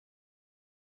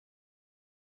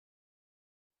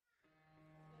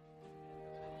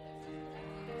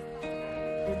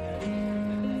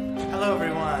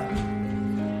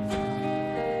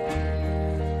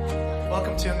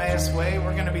Emmaus Way.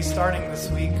 We're going to be starting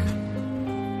this week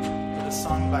with a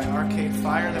song by Arcade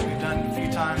Fire that we've done a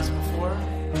few times before.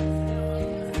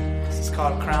 This is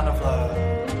called Crown of Love.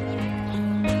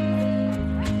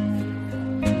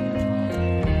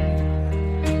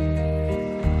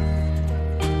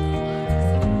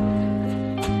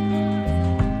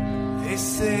 They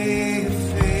say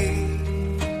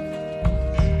faith,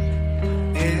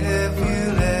 if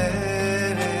you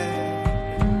let it,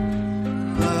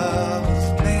 love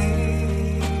was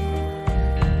made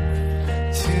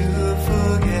to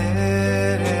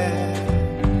forget it.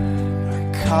 I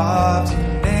carved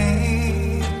your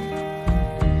name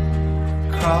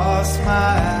across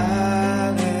my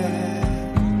eyelid.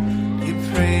 You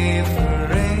pray for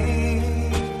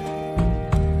rain,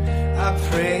 I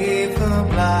pray for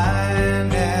blindness.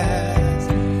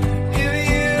 If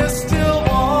you still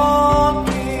want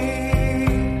me,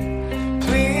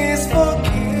 please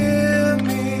forgive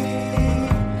me.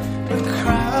 The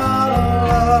crown of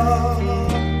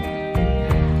love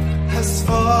has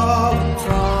fallen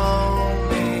from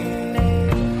me.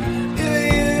 If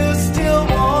you still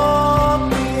want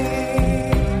me,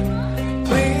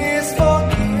 please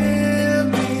forgive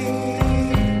me.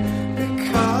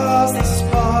 Because the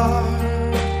spark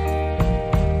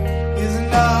is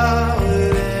not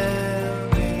within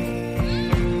me.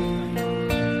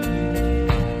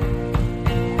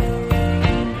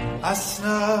 I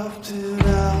snuffed it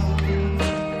out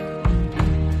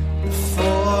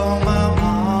before my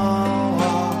mom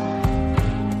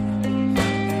walked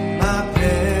in my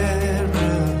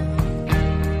bedroom.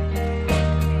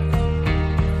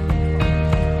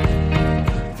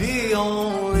 The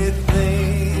only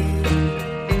thing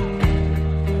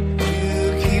you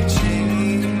keep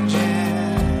changing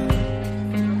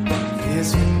is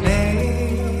your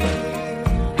name.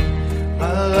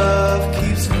 My love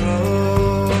keeps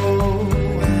growing,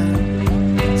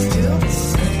 still the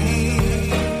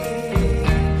same,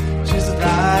 just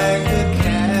like a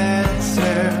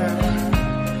cancer.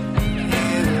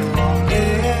 You won't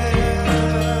give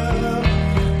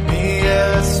me a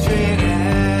straight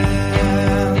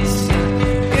answer.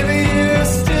 If you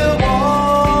still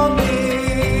want me,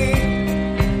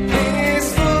 please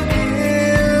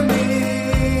forgive me.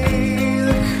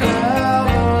 The crown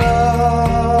of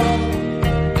love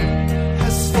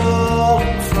has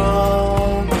fallen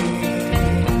from me.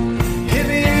 If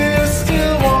you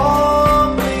still want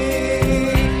me,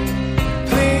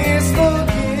 please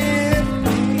forgive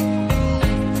me.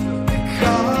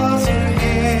 Because your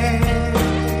hands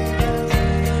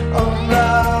are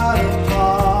not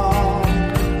upon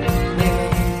me.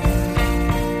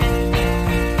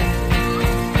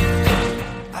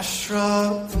 I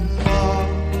shrugged them off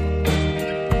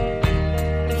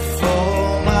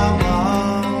before my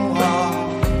mom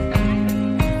walked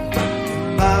in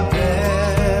my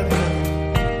bedroom.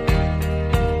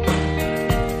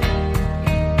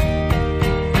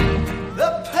 The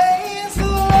pains of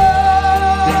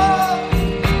love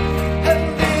and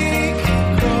they keep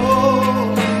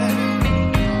growing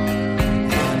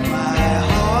in my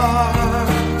heart.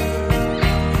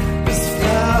 As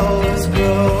flowers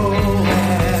growing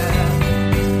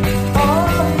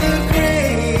on the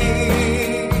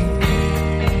grave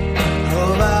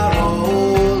of our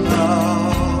old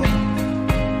love.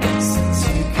 Since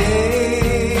you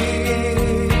gave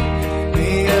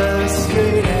me a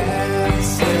straight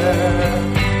answer.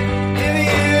 If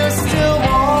you still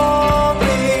want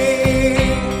me,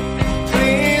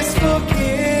 please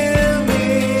forgive me.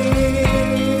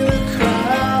 The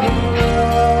crown of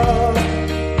love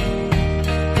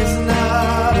is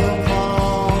not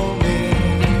upon me.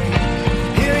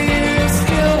 If you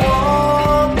still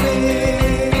want me,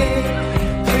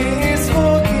 please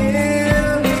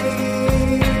forgive me.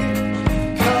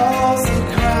 'Cause the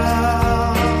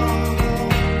crown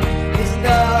is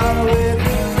not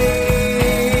within me.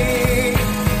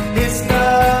 It's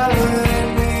not within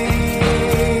me.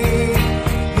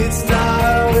 It's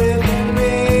not within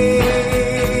me.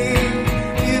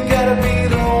 You gotta be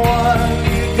the one.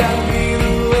 You gotta be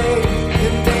the way.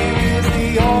 Your name is the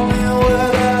only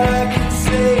word that I can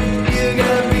say. You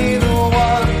gotta be the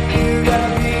one. You gotta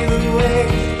be the way.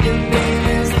 Your name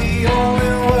is the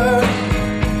only word.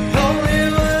 The only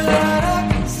word that I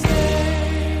can say.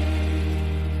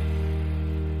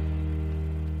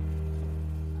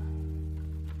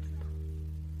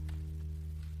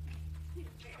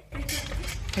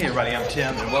 Hey everybody, I'm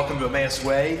Tim, and welcome to Emmaus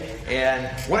Way. And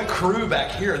what a crew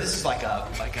back here! This is like a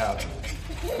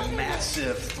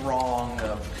massive throng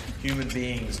of human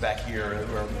beings back here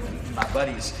who are my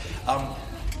buddies.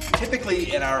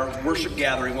 typically in our worship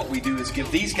gathering, what we do is give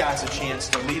these guys a chance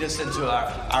to lead us into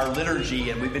our liturgy,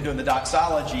 and we've been doing the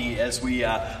doxology as we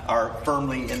are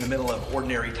firmly in the middle of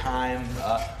ordinary time,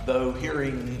 though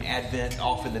hearing Advent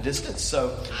off in the distance.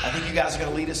 So I think you guys are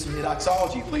going to lead us in the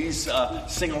doxology. Please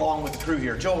sing along with the crew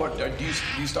here. Joel, do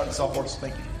you start this off for us?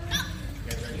 Thank you.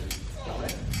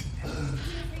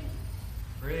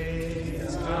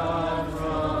 Praise God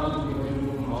from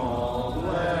whom all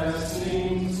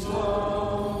blessings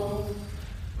flow.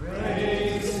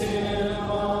 Praise Him,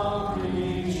 all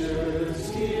creatures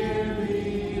here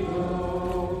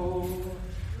below.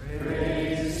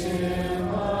 Praise Him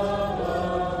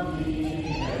above the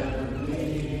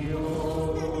heavenly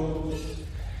host.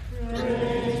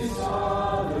 Praise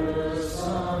Father,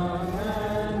 Son,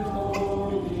 and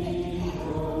Holy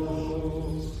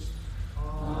Ghost.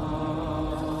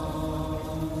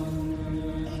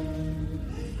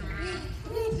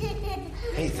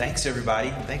 Hey, thanks everybody.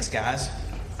 Thanks guys.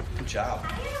 Good job.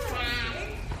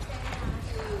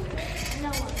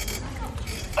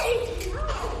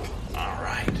 All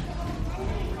right.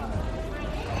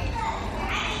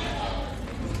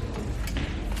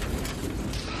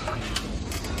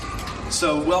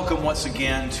 So welcome once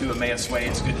again to Emmaus Way.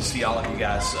 It's good to see all of you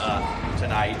guys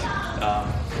tonight.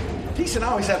 Decent, I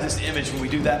always have this image when we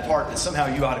do that part that somehow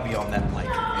you ought to be on that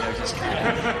blanket. You know, just kind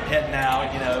of heading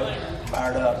out,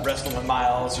 fired up, wrestling with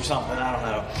Miles or something. I don't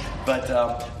know.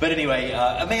 But anyway,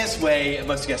 Emmaus Way,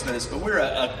 most of you guys know this, but we're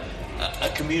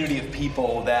a community of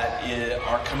people that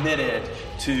are committed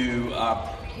to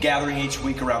gathering each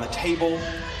week around the table,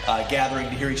 gathering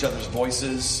to hear each other's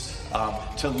voices,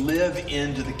 to live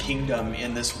into the kingdom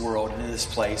in this world and in this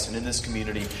place and in this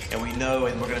community. And we know,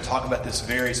 and we're going to talk about this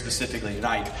very specifically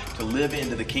tonight, to live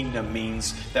into the kingdom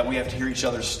means that we have to hear each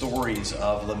other's stories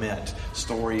of lament,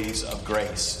 stories of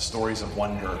grace, stories of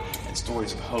wonder, and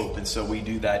stories of hope. And so we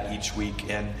do that each week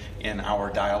in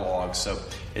our dialogue. So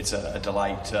it's a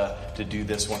delight to do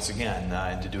this once again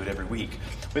and to do it every week.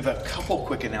 We have a couple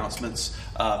quick announcements.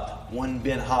 One,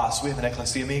 Ben Haas, we have an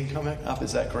ecclesia meeting coming up.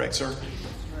 Is that correct, sir?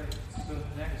 So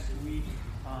next week,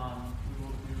 we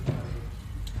will do a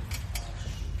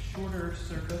shorter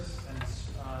service and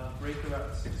break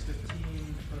about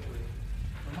 6:15.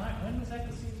 When does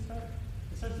Ecclesia start?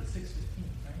 It starts at 6:15,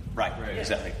 right? Right,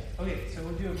 exactly. Okay, so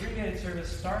we'll do a abbreviated service,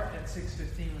 start at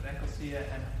 6:15 with Ecclesia,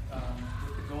 and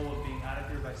with the goal of being out of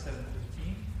here by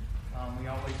 7:15. We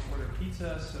always order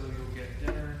pizza, so you'll get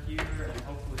dinner here and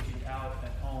hopefully be out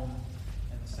at home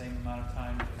in the same amount of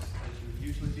time as you would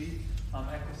usually be.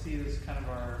 Ecclesia is kind of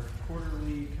our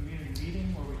quarterly community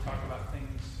meeting where we talk about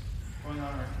things going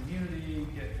on in our community,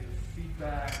 get your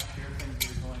feedback, share things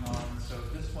that are going on. So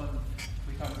this one,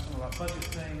 we talk some about budget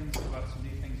things, about some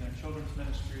neat things in our children's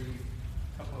ministry,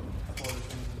 a couple other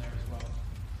things in there as well.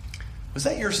 Was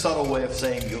that your subtle way of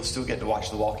saying you'll still get to watch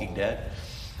The Walking Dead?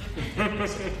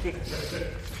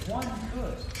 One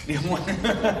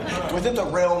could. Within the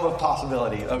realm of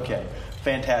possibility. Okay.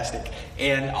 Fantastic.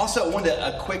 And also, I wanted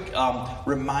a quick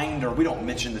reminder. We don't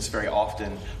mention this very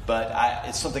often, but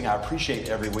it's something I appreciate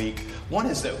every week. One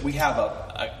is that we have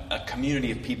a community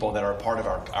of people that are a part of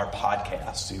our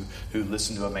podcast who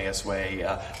listen to Emmaus Way.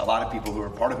 A lot of people who are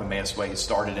part of Emmaus Way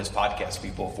started as podcast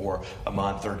people for a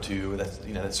month or two,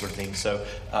 that sort of thing. So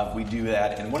we do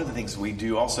that. And one of the things we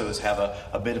do also is have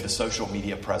a bit of a social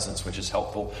media presence, which is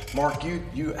helpful. Mark,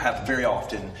 you have very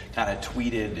often kind of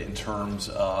tweeted in terms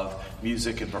of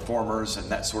music and performers and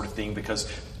that sort of thing, because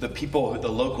the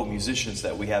local musicians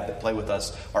that we have that play with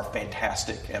us are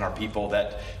fantastic and are people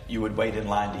that you would wait in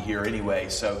line to hear anyway.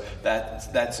 So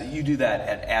that's you do that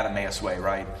at Emmaus Way,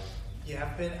 right? Yeah,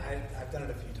 I've done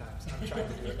it a few times. I'm trying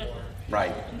to do it more.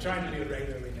 Right. I'm trying to do it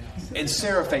regularly now. So. And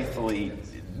Sarah faithfully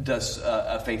does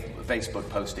a Facebook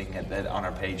posting on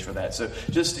our page for that. So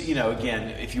just, again,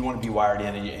 if you want to be wired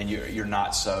in and you're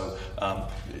not so,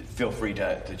 feel free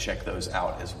to check those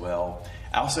out as well.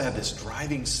 I also have this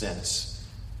driving sense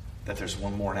that there's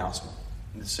one more announcement.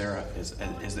 Sarah, is there?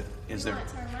 We want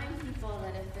to remind people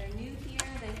that if they're new here,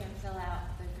 they can fill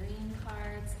out the green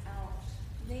cards out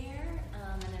there.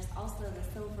 And there's also the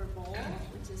silver bowl,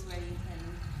 which is where you can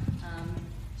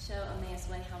show Emmaus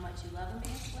Way how much you love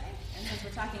Emmaus Way. And since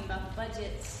we're talking about the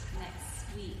budget next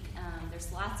week,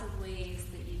 there's lots of ways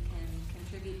that you can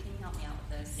contribute. Can you help me out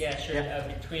with this? Yeah, sure.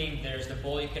 There's the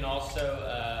bowl. You can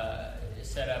also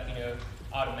set up,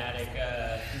 automatic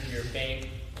through your bank,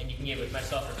 and you can get with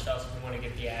myself or Chelsea if you want to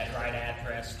get the right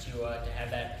address to have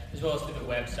that, as well as through the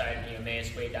website,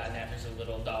 emmausway.net. There's a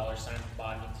little $ sign at the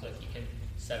bottom. You click, you can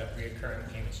set up recurring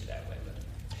payments through that way.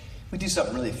 We do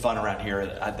something really fun around here.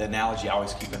 The analogy I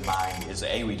always keep in mind is,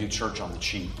 we do church on the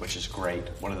cheap, which is great.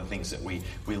 One of the things that we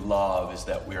love is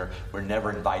that we're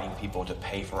never inviting people to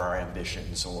pay for our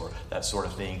ambitions or that sort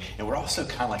of thing. And we're also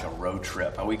kind of like a road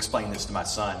trip. We explained this to my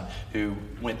son, who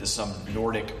went to some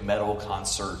Nordic metal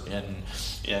concert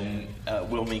in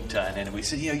Wilmington. And we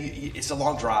said, it's a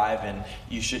long drive and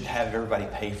you should have everybody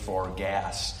pay for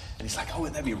gas. And he's like,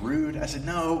 wouldn't that be rude? I said,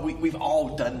 no, we've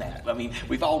all done that. I mean,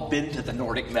 we've all been to the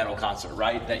Nordic metal concert,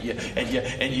 right? That you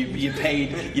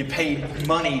paid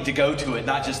money to go to it,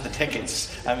 not just the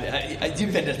tickets. I mean,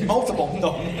 you've been to multiple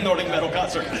Nordic metal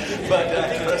concerts, but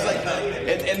it's like,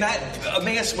 and that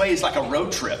Emmaus Way is like a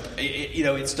road trip.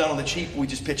 It's done on the cheap. We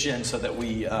just pitch in so that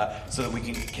we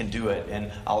can do it,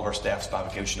 and all of our staff's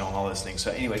bivocational and all those things. So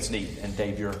anyway, it's neat. And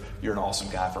Dave, you're an awesome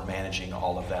guy for managing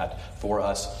all of that for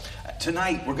us.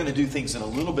 Tonight, we're going to do things in a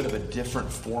little bit of a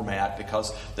different format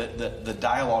because the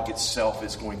dialogue itself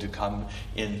is going to come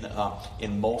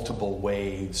in multiple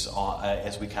waves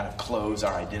as we kind of close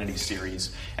our identity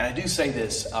series. And I do say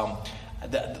this,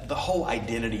 the whole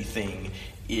identity thing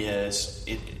is,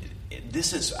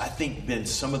 this has, I think, been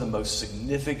some of the most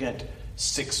significant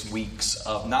 6 weeks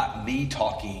of not me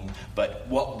talking, but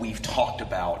what we've talked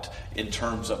about in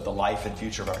terms of the life and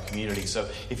future of our community. So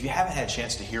if you haven't had a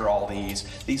chance to hear all these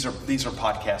are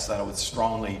podcasts that I would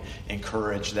strongly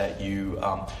encourage that you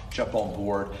jump on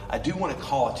board. I do want to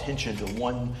call attention to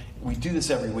one. We do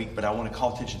this every week, but I want to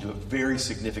call attention to a very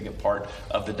significant part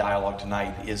of the dialogue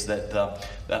tonight, is that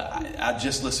I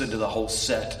just listened to the whole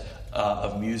set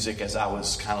of music as I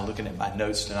was kind of looking at my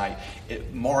notes tonight.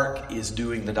 Mark is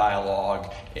doing the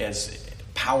dialogue as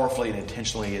powerfully and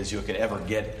intentionally as you could ever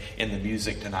get in the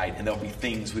music tonight. And there'll be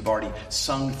things, we've already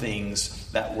sung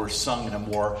things that were sung in a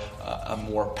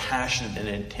more passionate and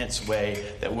intense way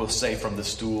that we'll say from the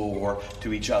stool or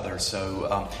to each other.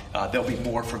 So there'll be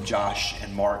more from Josh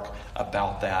and Mark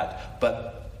about that.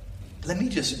 But let me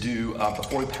just do,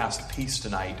 before we pass the piece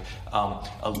tonight,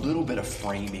 a little bit of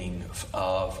framing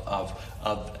of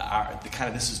our,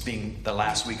 this is being the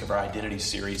last week of our identity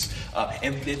series.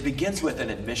 And it begins with an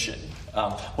admission.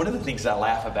 One of the things I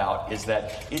laugh about is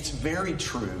that it's very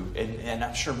true, and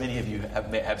I'm sure many of you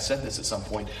have said this at some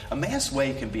point, Emmaus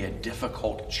Way can be a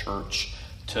difficult church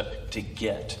to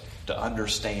get, to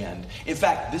understand. In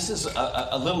fact, this is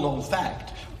a little known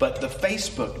fact, but the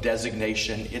Facebook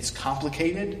designation, it's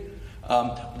complicated,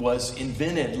 was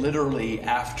invented literally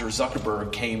after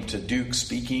Zuckerberg came to Duke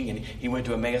speaking, and he went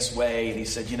to Emmaus Way, and he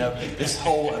said, this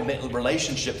whole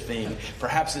relationship thing,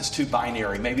 perhaps it's too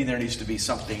binary. Maybe there needs to be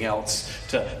something else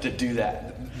to do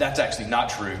that. That's actually not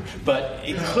true, but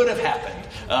it could have happened.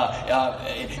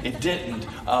 It didn't.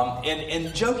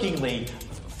 And jokingly,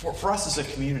 for us as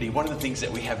a community, one of the things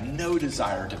that we have no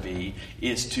desire to be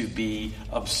is to be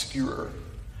obscure.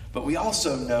 But we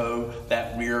also know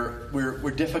that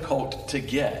we're difficult to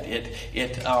get.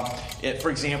 For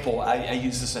example, I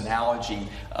use this analogy.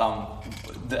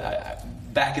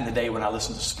 Back in the day when I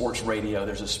listened to sports radio,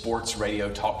 there's a sports radio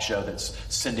talk show that's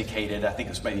syndicated. I think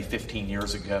it was maybe 15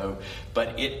 years ago,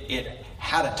 but it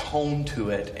had a tone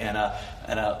to it and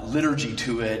a liturgy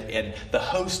to it. And the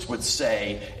host would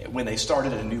say, when they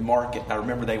started a new market, and I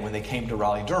remember when they came to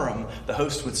Raleigh-Durham, the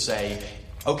host would say,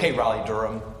 "Okay,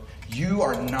 Raleigh-Durham, you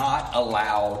are not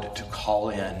allowed to call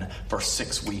in for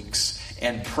 6 weeks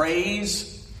and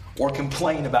praise or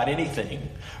complain about anything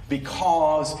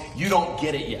because you don't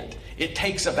get it yet. It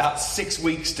takes about 6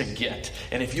 weeks to get.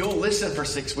 And if you'll listen for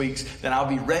 6 weeks, then I'll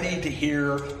be ready to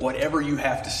hear whatever you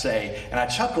have to say." And I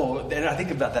chuckle, and I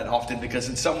think about that often because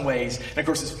in some ways, and of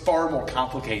course it's far more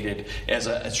complicated as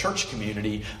a church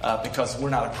community because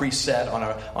we're not a preset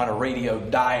on a radio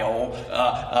dial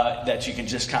that you can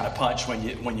just kind of punch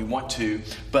when you want to.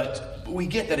 But we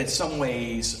get that in some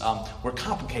ways we're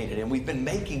complicated, and we've been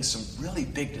making some really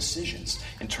big decisions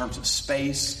in terms of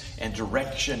space and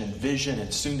direction and vision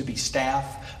and soon to be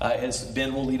staff, as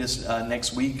Ben will lead us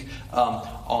next week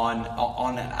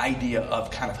on an idea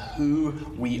of kind of who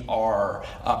we are.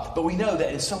 But we know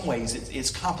that in some ways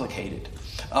it's complicated.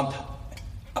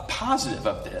 A positive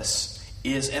of this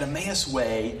is at Emmaus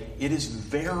Way, it is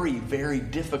very, very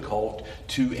difficult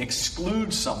to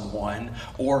exclude someone,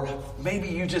 or maybe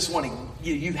you just want to,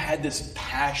 you've had this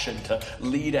passion to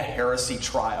lead a heresy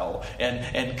trial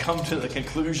and come to the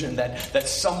conclusion that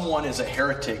someone is a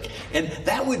heretic. And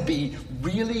that would be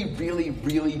really, really,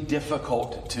 really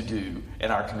difficult to do in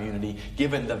our community,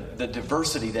 given the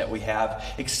diversity that we have,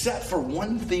 except for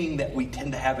one thing that we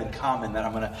tend to have in common that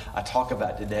I'm going to talk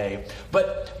about today.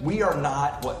 But we are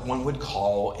not what one would call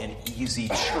call an easy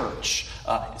church,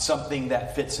 something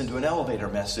that fits into an elevator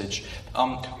message.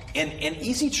 And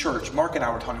easy church, Mark and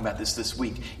I were talking about this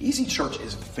week. Easy church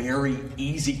is very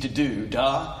easy to do,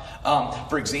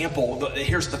 for example,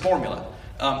 here's the formula.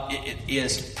 It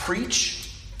is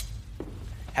preach,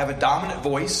 have a dominant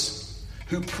voice,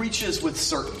 who preaches with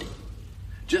certainty.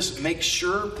 Just make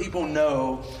sure people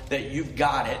know that you've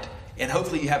got it, and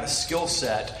hopefully you have a skill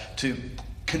set to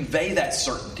convey that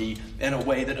certainty in a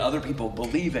way that other people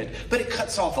believe it. But it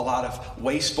cuts off a lot of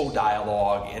wasteful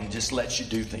dialogue and just lets you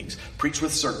do things. Preach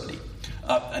with certainty.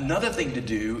 Another thing to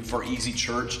do for Easy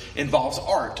Church involves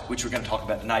art, which we're going to talk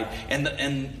about tonight. And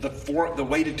the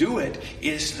way to do it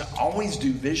is to always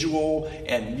do visual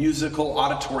and musical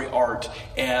auditory art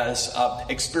as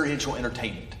experiential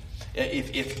entertainment.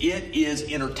 If it is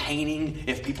entertaining,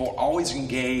 if people are always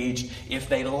engaged, if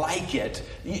they like it,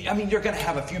 I mean, you're going to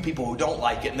have a few people who don't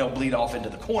like it and they'll bleed off into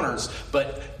the corners,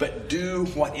 but do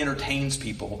what entertains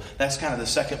people. That's kind of the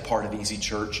second part of Easy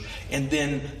Church. And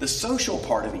then the social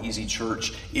part of Easy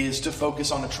Church is to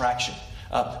focus on attraction.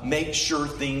 Make sure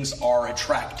things are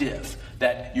attractive,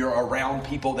 that you're around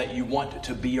people that you want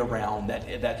to be around,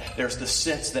 that there's the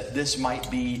sense that this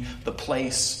might be the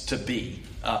place to be,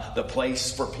 the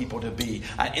place for people to be.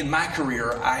 In my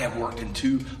career, I have worked in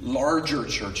two larger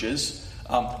churches.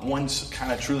 One's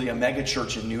kind of truly a mega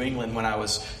church in New England when I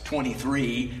was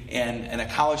 23, and a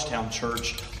college town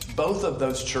church. Both of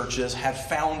those churches had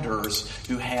founders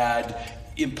who had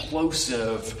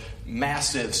implosive,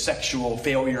 massive sexual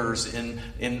failures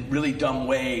in really dumb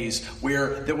ways,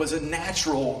 where there was a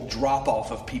natural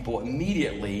drop-off of people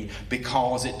immediately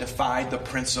because it defied the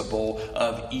principle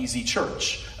of Easy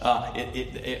Church.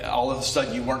 All of a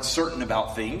sudden you weren't certain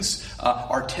about things.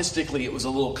 Artistically it was a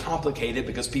little complicated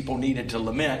because people needed to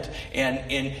lament,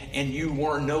 and you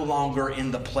were no longer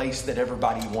in the place that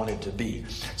everybody wanted to be.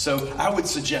 So I would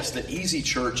suggest that Easy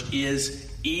Church is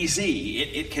easy.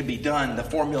 It can be done. The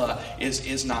formula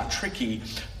is not tricky,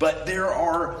 but there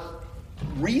are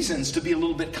reasons to be a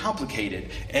little bit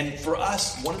complicated. And for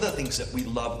us, one of the things that we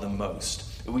love the most,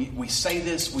 we say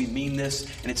this, we mean this,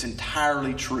 and it's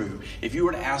entirely true. If you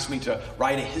were to ask me to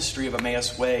write a history of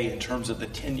Emmaus Way in terms of the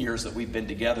 10 years that we've been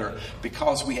together,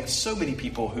 because we have so many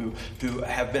people who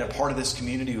have been a part of this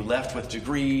community who left with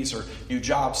degrees or new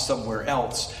jobs somewhere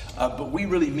else, but we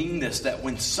really mean this, that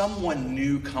when someone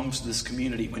new comes to this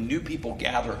community, when new people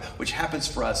gather, which happens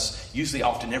for us usually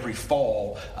often every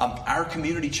fall, our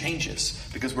community changes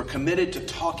because we're committed to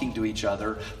talking to each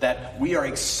other, that we are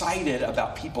excited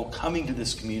about people coming to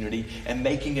this community and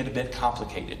making it a bit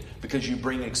complicated because you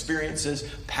bring experiences,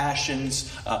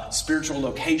 passions, spiritual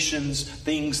locations,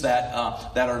 things that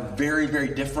are very,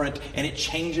 very different, and it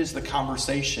changes the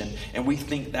conversation. And we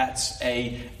think that's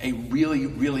a really,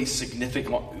 really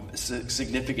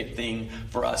significant thing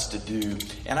for us to do.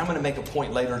 And I'm going to make a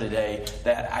point later today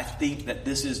that I think that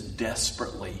this is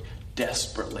desperately,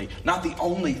 not the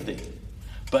only thing,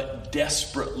 but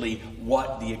desperately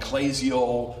what the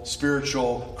ecclesial,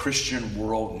 spiritual, Christian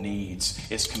world needs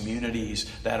is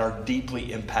communities that are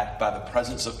deeply impacted by the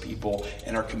presence of people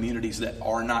and are communities that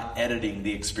are not editing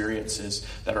the experiences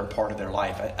that are part of their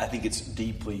life. I think it's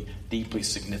deeply, deeply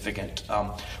significant.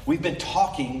 We've been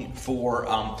talking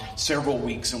for several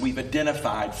weeks, and we've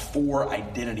identified 4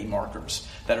 identity markers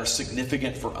that are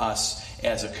significant for us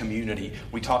as a community.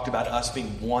 We talked about us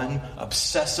being, 1,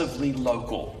 obsessively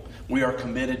local. We are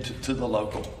committed to the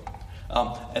local.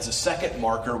 As a second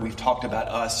marker, we've talked about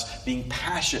us being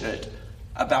passionate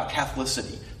about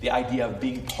Catholicity, the idea of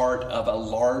being part of a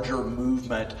larger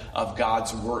movement of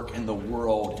God's work in the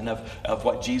world and of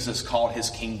what Jesus called his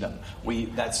kingdom.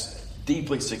 That's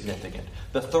deeply significant.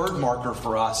 The third marker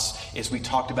for us is we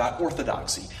talked about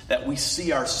orthodoxy, that we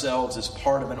see ourselves as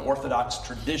part of an orthodox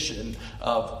tradition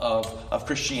of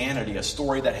Christianity, a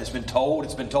story that has been told.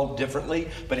 It's been told differently,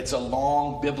 but it's a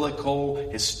long biblical,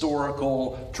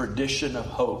 historical tradition of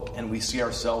hope, and we see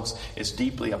ourselves as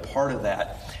deeply a part of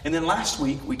that. And then last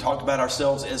week, we talked about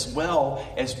ourselves as well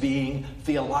as being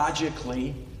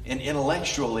theologically and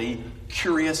intellectually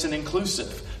curious and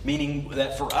inclusive, meaning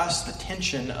that for us, the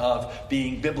tension of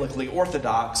being biblically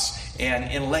orthodox and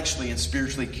intellectually and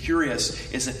spiritually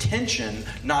curious is a tension,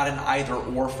 not an either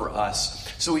or for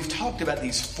us. So we've talked about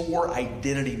these 4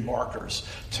 identity markers.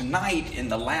 Tonight, in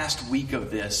the last week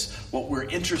of this, what we're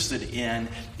interested in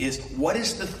is what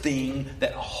is the thing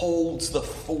that holds the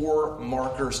 4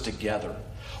 markers together?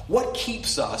 What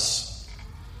keeps us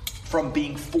from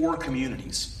being 4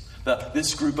 communities?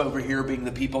 This group over here being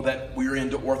the people that we're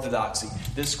into orthodoxy.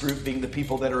 This group being the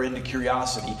people that are into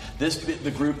curiosity.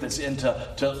 The group that's into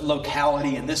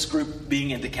locality, and this group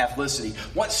being into Catholicity.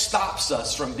 What stops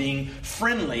us from being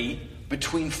friendly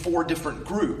between 4 different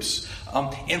groups?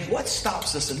 And what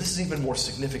stops us, and this is even more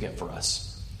significant for us,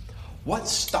 what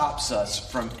stops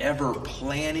us from ever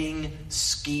planning,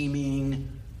 scheming,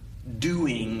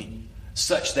 doing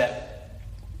such that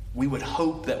we would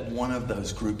hope that one of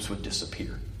those groups would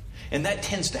disappear? And that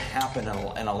tends to happen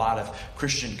in a lot of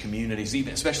Christian communities,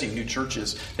 even especially in new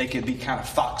churches. They can be kind of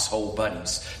foxhole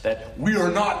buddies, that we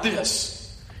are not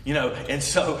this, and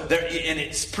so and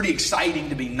it's pretty exciting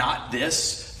to be not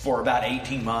this for about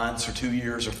 18 months or 2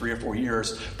 years or 3 or 4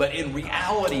 years. But in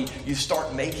reality, you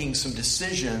start making some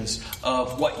decisions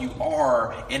of what you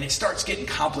are, and it starts getting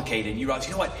complicated. You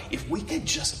realize, if we could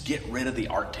just get rid of the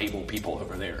art table people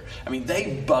over there. I mean,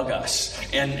 they bug us,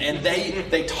 and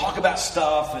they talk about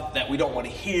stuff that we don't want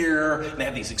to hear. They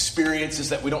have these experiences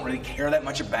that we don't really care that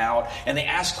much about, and they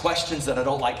ask questions that I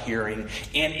don't like hearing.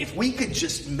 And if we could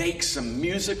just make some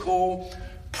musical,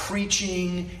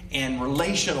 preaching and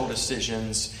relational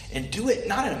decisions, and do it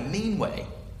not in a mean way,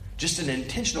 just in an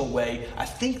intentional way, I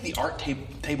think the art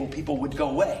table people would go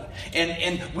away.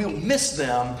 And we'll miss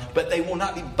them, but they will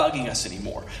not be bugging us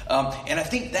anymore. And I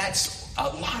think that's a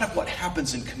lot of what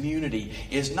happens in community,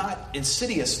 is not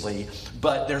insidiously,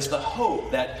 but there's the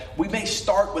hope that we may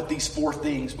start with these 4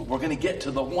 things, but we're going to get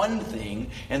to the one thing,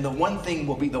 and the one thing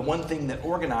will be the one thing that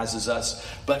organizes us.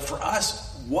 But for us,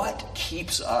 what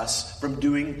keeps us from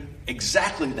doing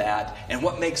exactly that, and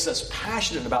what makes us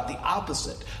passionate about the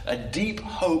opposite? A deep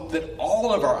hope that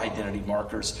all of our identity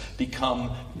markers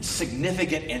become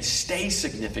significant and stay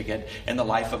significant in the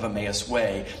life of Emmaus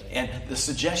Way. And the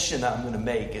suggestion that I'm going to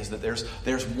make is that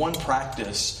there's one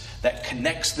practice that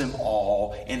connects them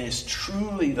all and is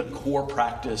truly the core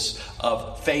practice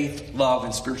of faith, love,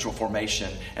 and spiritual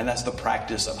formation. And that's the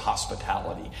practice of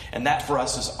hospitality. And that for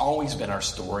us has always been our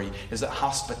story, is that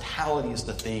hospitality is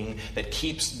the thing that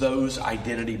keeps those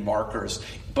identity markers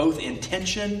both in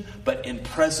tension, but in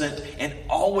present, and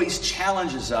always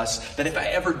challenges us that if I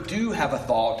ever do have a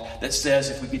thought that says,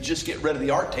 if we could just get rid of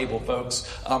the art table, folks,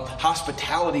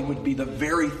 hospitality would be the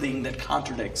very thing that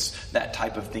contradicts that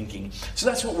type of thinking. So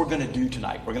that's what we're going to do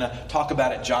tonight. We're going to talk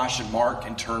about it, Josh and Mark,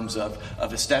 in terms of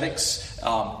aesthetics,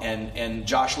 and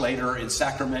Josh later in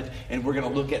sacrament, and we're going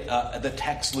to look at the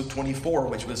text, Luke 24,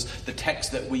 which was the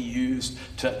text that we used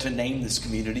to name this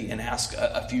community, and ask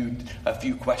a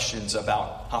few questions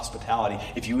about hospitality.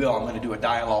 If you will, I'm going to do a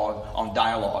dialogue on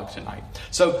dialogue tonight.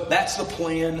 So that's the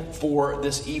plan for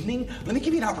this evening. Let me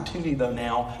give you an opportunity, though,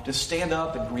 now to stand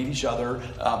up and greet each other.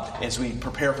 As we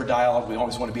prepare for dialogue, we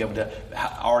always want to be able to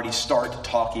already start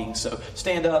talking. So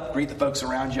stand up, greet the folks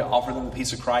around you, offer them the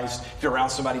peace of Christ. If you're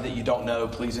around somebody that you don't know,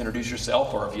 please introduce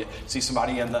yourself. Or if you see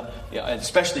somebody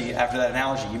especially after that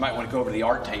analogy, you might want to go over to the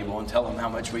art table and tell them how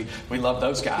much we love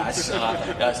those guys.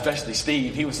 Especially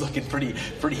Steve. He was looking pretty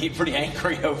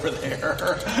angry over there.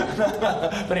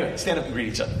 But anyway, stand up and greet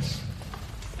each other.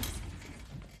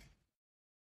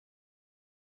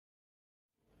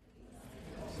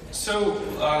 So,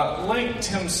 like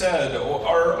Tim said,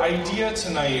 our idea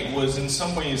tonight was in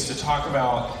some ways to talk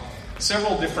about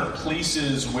several different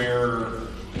places where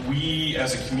we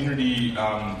as a community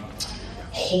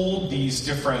hold these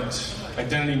different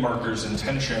identity markers in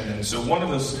tension. And so one of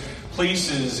those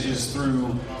places is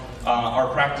through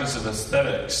our practice of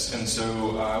aesthetics. And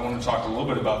so I want to talk a little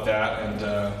bit about that. And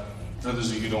for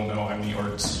those of you who don't know, I'm the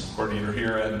arts coordinator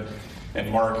here,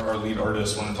 and Mark, our lead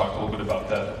artist, want to talk a little bit about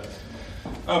that.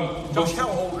 Josh, how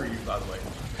old are you, by the way?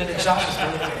 Josh's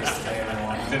birthday is today,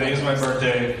 everyone. Today is my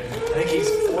birthday. I think he's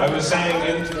 45. I was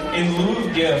saying, in lieu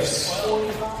of gifts,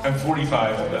 I'm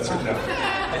 45. That's right now.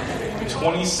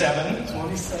 27.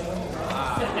 27.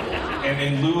 And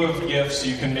in lieu of gifts,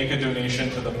 you can make a donation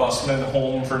to the Busman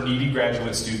Home for Needy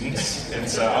Graduate Students.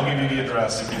 It's I'll give you the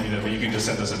address if you need it, but you can just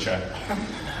send us a check.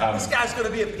 This guy's going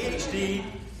to be a PhD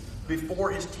before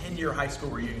his 10-year high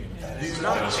school reunion. Do you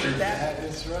not think that? That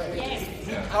is right.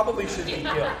 He probably should be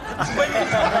killed.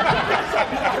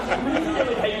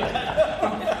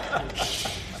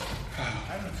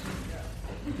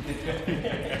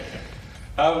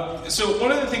 So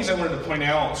one of the things I wanted to point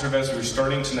out, sort of as we were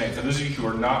starting tonight, for those of you who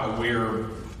are not aware,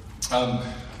 on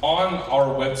our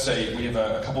website we have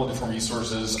a couple of different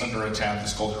resources under a tab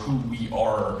that's called Who We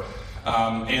Are.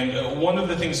 And one of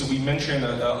the things that we mention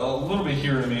a little bit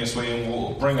here in Emmaus Way, and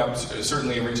we'll bring up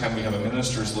certainly every time we have a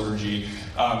minister's liturgy,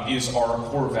 is our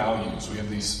core values. We have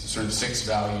these sort of 6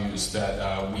 values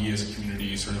that we as a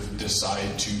community sort of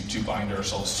decide to bind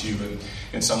ourselves to, and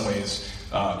in some ways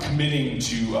committing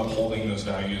to upholding those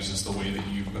values is the way that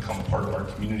you become a part of our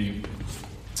community.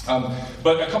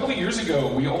 But a couple of years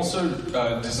ago, we also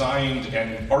designed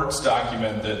an arts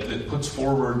document that puts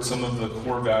forward some of the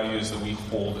core values that we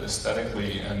hold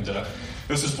aesthetically. And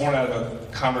this was born out of a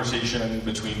conversation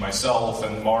between myself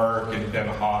and Mark and Ben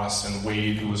Haas and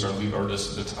Wade, who was our lead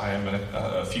artist at the time, and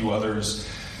a few others.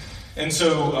 And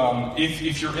so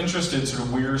if you're interested sort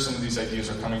of where some of these ideas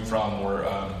are coming from, or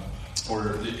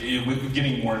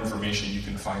getting more information, you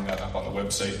can find that up on the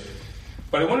website.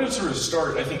 But I wanted to sort of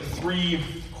start, I think, 3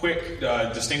 quick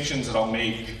distinctions that I'll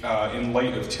make in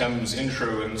light of Tim's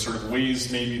intro, and sort of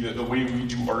ways maybe that the way we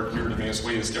do art here at Emmaus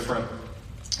Way is different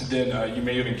than you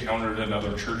may have encountered in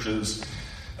other churches.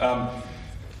 I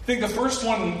think the first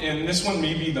one, and this one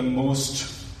may be the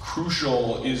most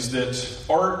crucial, is that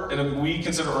art, and we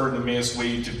consider art in Emmaus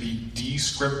Way to be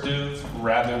descriptive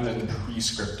rather than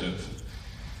prescriptive.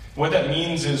 What that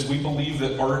means is we believe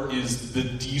that art is the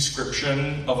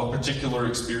description of a particular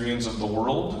experience of the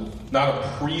world, not a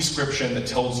prescription that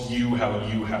tells you how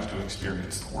you have to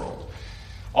experience the world.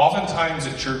 Oftentimes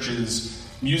at churches,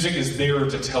 music is there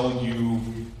to tell you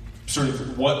sort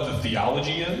of what the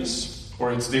theology is,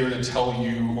 or it's there to tell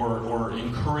you or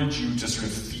encourage you to sort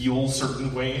of feel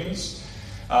certain ways.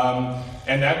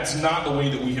 And that's not the way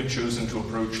that we have chosen to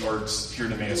approach arts here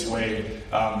at Emmaus Way.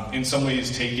 In some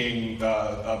ways, taking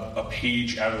a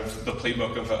page out of the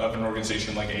playbook of an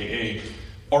organization like AA,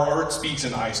 our art speaks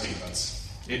in I statements.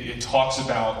 It talks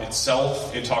about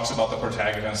itself, it talks about the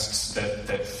protagonists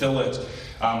that fill it,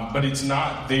 but it's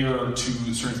not there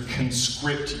to sort of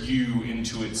conscript you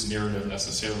into its narrative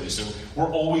necessarily. So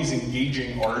we're always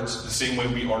engaging art the same way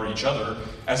we are each other,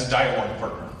 as a dialogue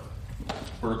partner.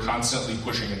 We're constantly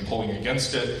pushing and pulling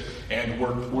against it, and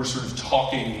we're sort of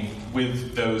talking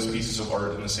with those pieces of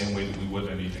art in the same way that we would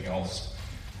anything else.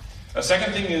 A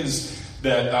second thing is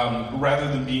that rather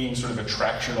than being sort of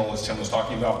attractional, as Tim was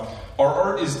talking about, our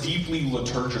art is deeply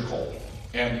liturgical,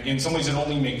 and in some ways it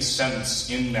only makes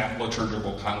sense in that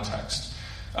liturgical context.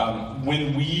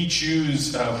 When we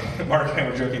choose, Mark and I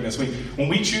were joking this week, when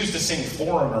we choose to sing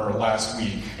Foreigner last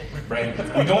week, right?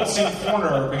 We don't sing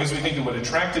Foreigner because we think it would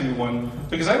attract anyone,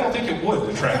 because I don't think it would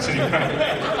attract anyone.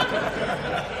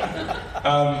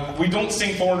 We don't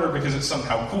sing Foreigner because it's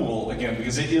somehow cool, again,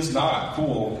 because it is not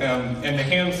cool. And the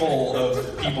handful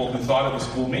of people who thought it was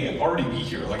cool may already be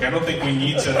here. Like, I don't think we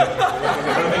need to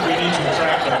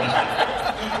attract them.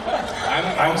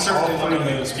 I'm certainly one of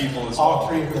those people as well. All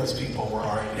 3 of those people were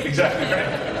already. Exactly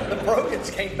right. The Brogans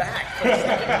came back.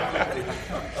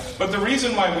 But the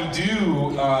reason why we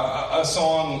do a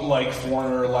song like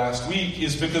Foreigner last week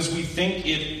is because we think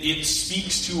it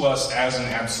speaks to us as an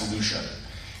absolution.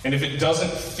 And if it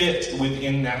doesn't fit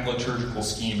within that liturgical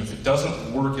scheme, if it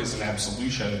doesn't work as an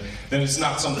absolution, then it's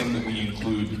not something that we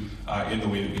include in the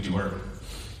way that we do art.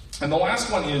 And the last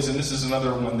one is, and this is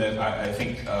another one that I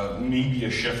think may be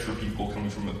a shift for people coming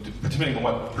from, depending on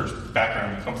what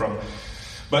background you come from,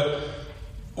 but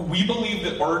we believe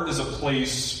that art is a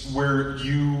place where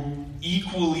you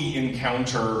equally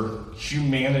encounter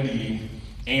humanity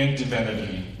and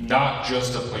divinity, not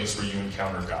just a place where you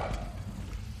encounter God.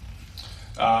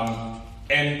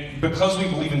 And because we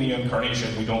believe in the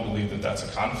incarnation, we don't believe that that's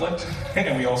a conflict,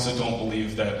 and we also don't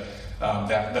believe that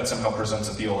that somehow presents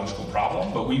a theological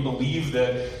problem, but we believe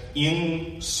that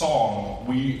in song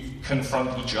we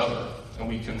confront each other, and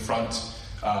we confront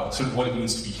sort of what it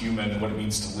means to be human and what it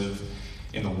means to live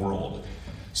in the world.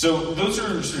 So those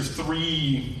are sort of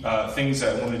 3 things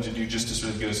that I wanted to do just to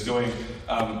sort of get us going.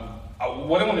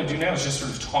 What I want to do now is just sort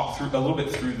of talk through a little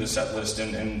bit through the set list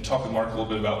and talk with Mark a little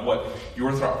bit about what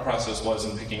your thought process was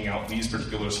in picking out these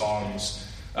particular songs,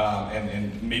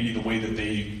 and maybe the way that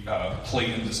they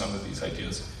play into some of these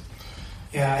ideas.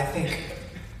 Yeah, I think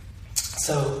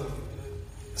so.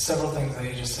 Several things that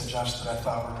you just said, Josh, that I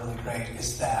thought were really great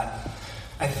is that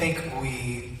I think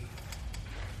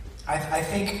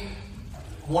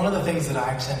one of the things that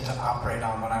I tend to operate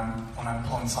on when I'm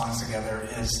pulling songs together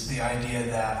is the idea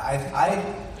that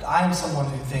I am someone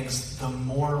who thinks the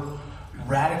more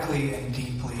radically and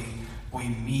deeply we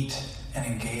meet and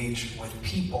engage with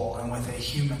people and with a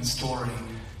human story,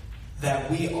 that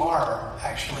we are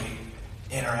actually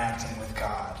interacting with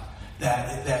God.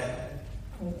 That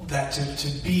to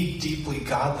be deeply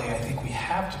godly, I think we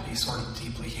have to be sort of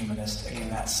deeply humanistic in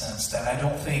that sense. That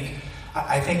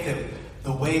I think that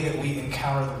the way that we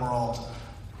encounter the world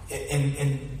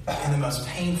in the most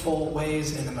painful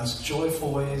ways, in the most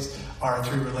joyful ways, are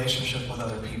through relationship with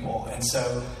other people. And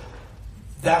so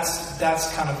that's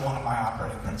kind of one of my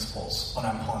operating principles when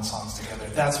I'm pulling songs together.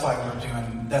 That's one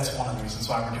of the reasons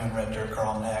why we're doing Red Dirt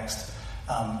Girl next.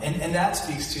 And that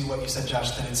speaks to what you said,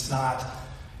 Josh, that it's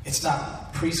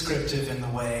not prescriptive in the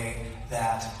way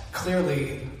that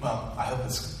clearly, well, I hope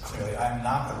it's clearly, I'm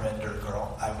not a Red Dirt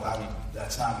Girl.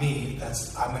 That's not me.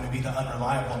 I'm going to be the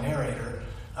unreliable narrator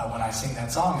when I sing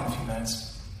that song in a few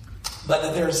minutes. But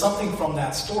that there is something from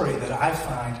that story that I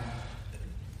find,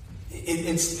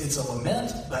 it's a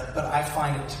lament, but I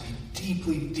find it to be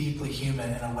deeply, deeply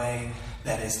human in a way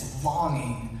that is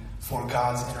longing for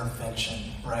God's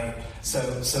intervention, right? So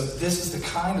this is the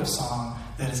kind of song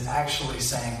that is actually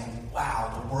saying,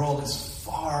 wow, the world is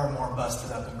far more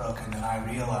busted up and broken than I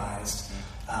realized.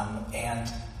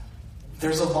 And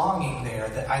there's a longing there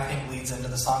that I think leads into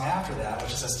the song after that,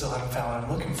 which is I Still Haven't Found What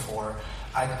I'm Looking For.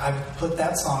 I put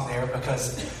that song there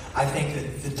because I think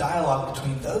that the dialogue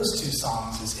between those two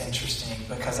songs is interesting,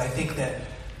 because I think that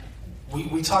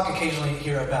we talk occasionally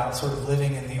here about sort of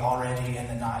living in the already and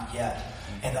the not yet,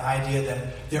 and the idea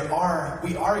that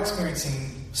we are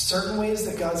experiencing certain ways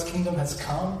that God's kingdom has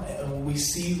come. We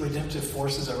see redemptive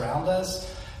forces around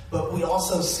us, but we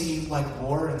also see like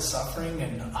war and suffering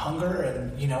and hunger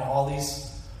and all these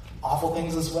awful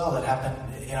things as well that happen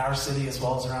in our city as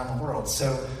well as around the world.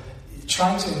 So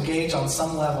trying to engage on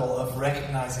some level of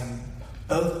recognizing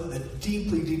both the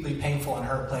deeply, deeply painful and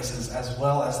hurt places as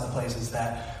well as the places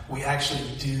that we actually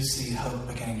do see hope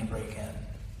beginning to break in.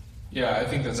 Yeah, I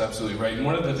think that's absolutely right. And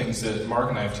one of the things that Mark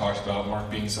and I have talked about, Mark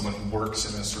being someone who works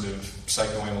in a sort of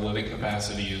psychoanalytic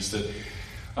capacity, is that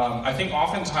I think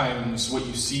oftentimes what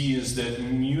you see is that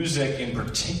music in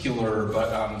particular,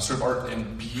 but sort of art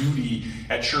and beauty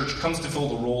at church, comes to fill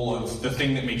the role of the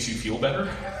thing that makes you feel better.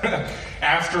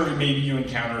 After maybe you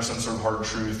encounter some sort of hard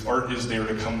truth, art is there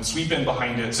to come sweep in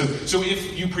behind it. So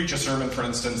if you preach a sermon, for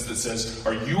instance, that says,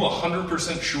 are you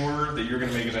 100% sure that you're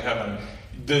going to make it to heaven?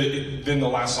 Then the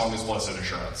last song is Blessed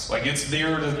Assurance. Like, it's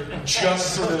there to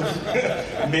just sort of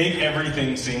make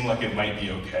everything seem like it might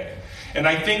be okay. And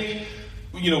I think,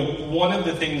 one of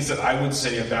the things that I would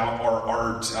say about our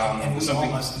art... and we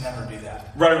almost never do that.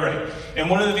 Right. And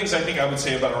one of the things I think I would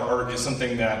say about our art is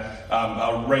something that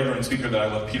a writer and speaker that I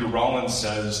love, Peter Rollins,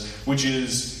 says, which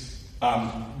is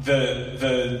the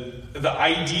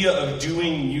idea of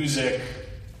doing music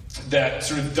that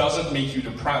sort of doesn't make you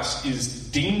depressed is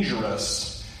dangerous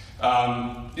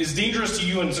to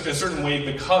you in a certain way,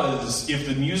 because if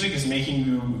the music is making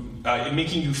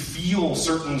you feel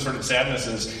certain sort of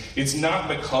sadnesses, it's not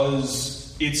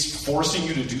because it's forcing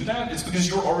you to do that, it's because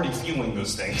you're already feeling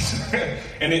those things.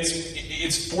 And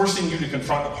it's forcing you to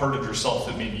confront a part of yourself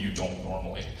that maybe you don't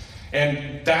normally.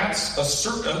 And that's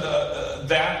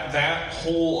that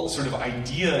whole sort of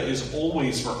idea is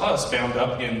always for us bound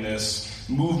up in this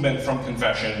movement from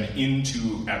confession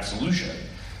into absolution.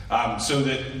 So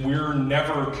that we're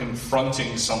never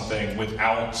confronting something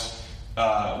without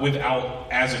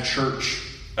as a church,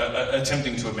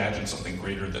 attempting to imagine something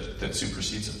greater that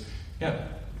supersedes it. Yeah.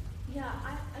 Yeah,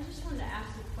 I just wanted to ask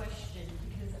a question,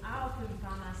 because I often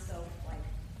find myself like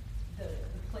the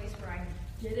place where I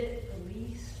get it the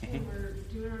least when we're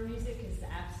doing our music is the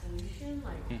absolution.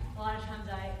 Like a lot of times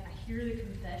I hear the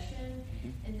confession,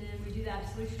 and then we do the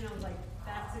absolution. I was like,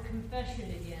 that's a confession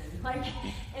again. Like,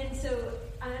 and so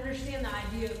I understand the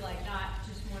idea of like not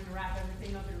just wanting to wrap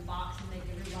everything up in a box and make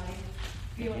everybody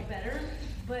feel better.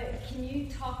 But can you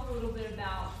talk a little bit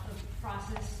about the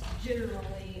process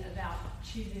generally about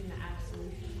choosing the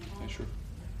absolution? Yeah, sure.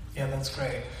 Yeah, that's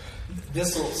great.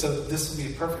 This will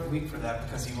be a perfect week for that,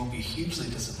 because you will be hugely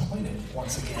disappointed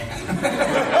once again.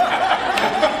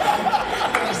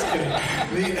 Just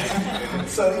kidding.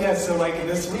 So like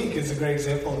this week is a great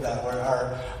example of that, where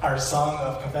our song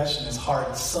of confession is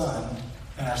Hard Sun,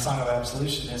 and our song of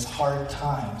absolution is Hard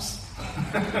Times.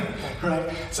 Right?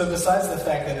 So besides the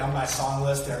fact that on my song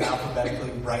list they're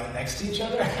alphabetically right next to each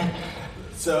other,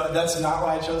 so that's not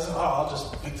why I chose it. I'll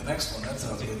just pick the next one. That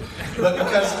sounds good. But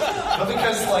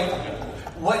because like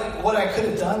what I could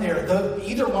have done there,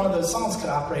 either one of those songs could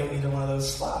operate in either one of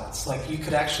those slots. Like you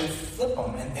could actually flip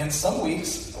them. And some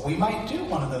weeks we might do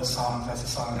one of those songs as a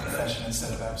song of confession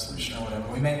instead of absolution or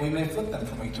whatever. We may flip them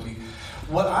from week to week.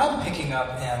 What I'm picking up,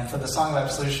 and for the song of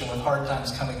absolution with Hard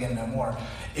Times Coming In No More,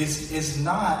 is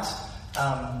not.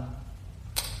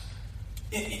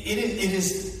 It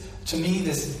is. To me,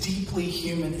 this deeply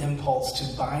human impulse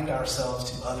to bind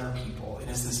ourselves to other people. It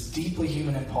is this deeply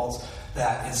human impulse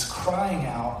that is crying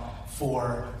out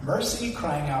for mercy,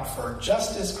 crying out for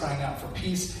justice, crying out for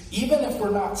peace, even if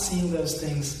we're not seeing those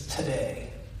things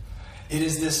today. It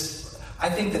is this, I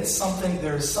think that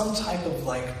there's some type of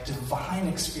like divine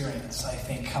experience, I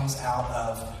think, comes out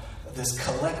of this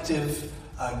collective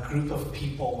group of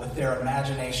people with their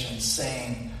imagination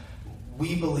saying,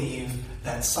 we believe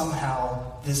that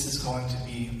somehow this is going to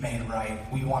be made right.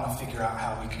 We want to figure out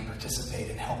how we can participate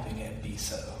in helping it be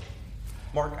so.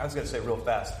 Mark, I was going to say real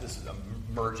fast, this is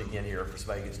merging in here for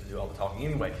somebody who gets to do all the talking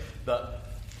anyway, but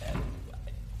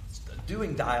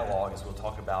doing dialogue, as we'll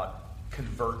talk about,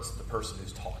 converts the person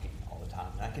who's talking all the time.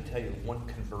 And I can tell you one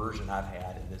conversion I've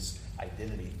had in this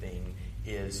identity thing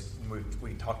is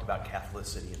we talked about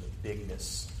Catholicity and the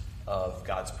bigness of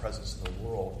God's presence in the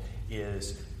world,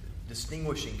 is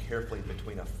distinguishing carefully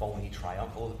between a phony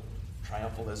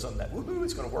triumphalism that, woohoo,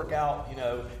 it's going to work out,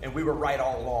 and we were right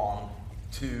all along,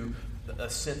 to a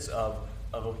sense of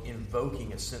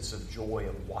invoking a sense of joy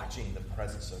of watching the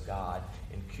presence of God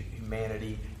in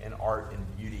humanity and art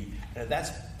and beauty. And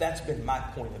that's been my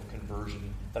point of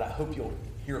conversion that I hope you'll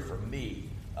hear from me.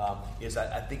 Is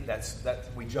I think that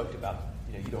we joked about,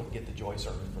 you don't get the joy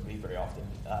sermon from me very often,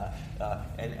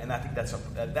 and I think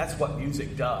that's what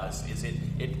music does. Is it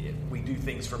we do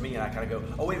things for me, and I kind of go,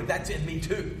 oh wait, that's in me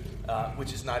too,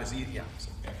 which is not as easy. Yeah. So.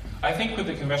 I think with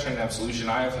the Confession and Absolution,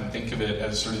 I often think of it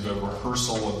as sort of a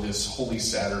rehearsal of this Holy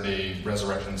Saturday,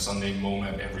 Resurrection Sunday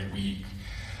moment every week.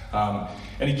 And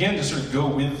again, to sort of go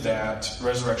with that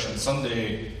Resurrection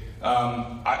Sunday,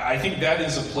 I think that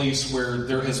is a place where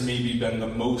there has maybe been the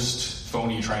most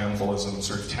phony triumphalism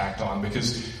sort of tacked on.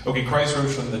 Because, okay, Christ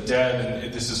rose from the dead,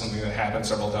 and this is something that happened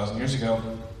several thousand years ago,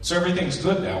 so everything's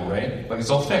good now, right? Like, it's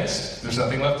all fixed. There's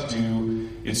nothing left to do.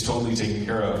 It's totally taken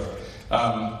care of.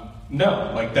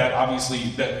 No, like that obviously,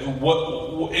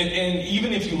 and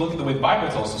even if you look at the way the Bible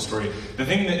tells the story, the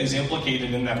thing that is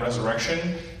implicated in that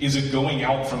resurrection is a going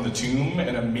out from the tomb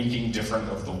and a making different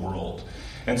of the world.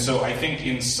 And so I think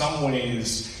in some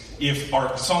ways, if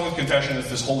our Song of Confession is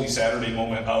this Holy Saturday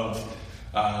moment of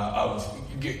a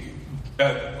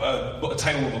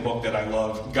title of a book that I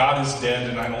love, God is dead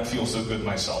and I don't feel so good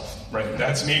myself, right? If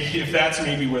that's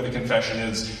maybe where the confession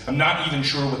is, I'm not even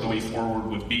sure what the way forward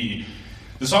would be.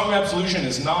 The Song of Absolution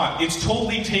is not. It's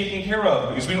totally taken care of,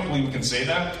 because we don't believe we can say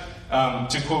that.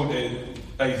 To quote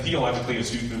a theologically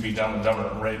astute movie, Dumb and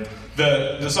Dumber, right?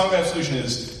 The Song of Absolution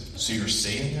is, so you're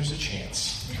saying there's a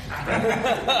chance.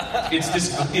 Right? It's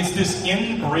this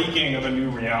inbreaking of a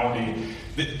new reality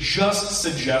that just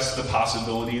suggests the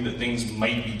possibility that things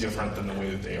might be different than the way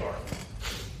that they are.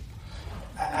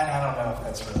 I don't know if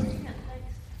that's really...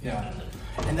 Yeah.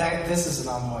 And this is an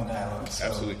ongoing dialogue. So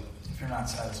absolutely. If you're not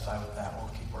satisfied with that, we'll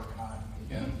keep working on it.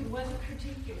 Yeah. It wasn't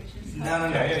critique, it was just... No.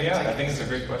 Yeah. I think it's a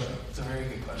great question. It's a very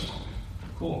good question.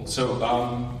 Cool. So, so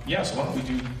why don't we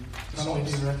do... Why don't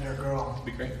we do Red Hair Girl? That'd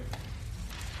be great.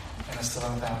 And I still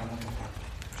haven't found it.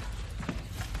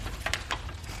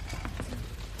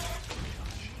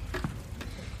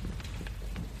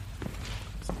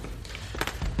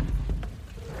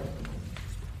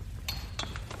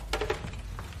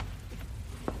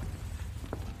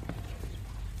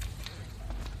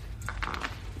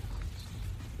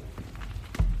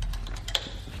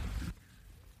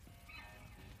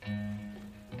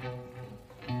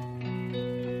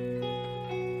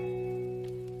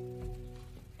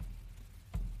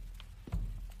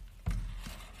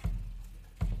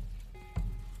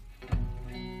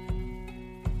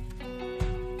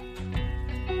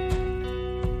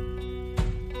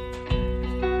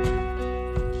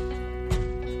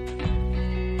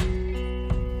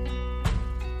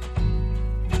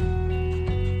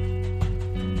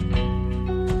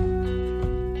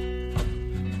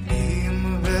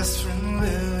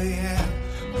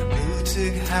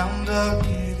 Hound dog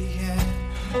Gideon,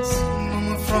 sitting on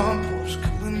the front porch,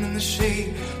 cooling in the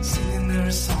shade, singing their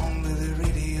song that the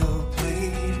radio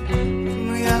played.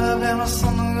 From the Alabama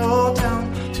sun to go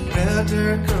down to red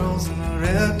dirt girls in a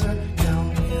red dirt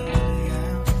gown.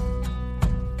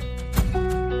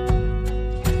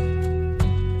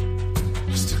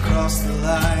 Just across the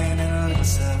line in a little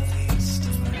southeast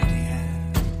of Meridian.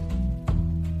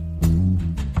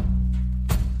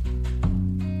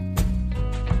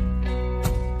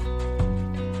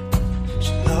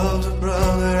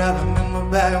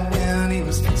 Back when he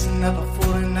was fixing up a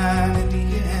 49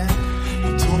 Indian,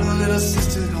 he told her little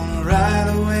sister gonna ride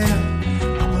the wind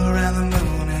up around the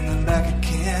moon and then back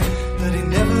again. But he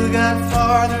never got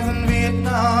farther than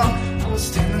Vietnam. I was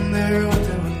standing there with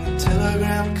her when the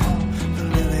telegram come for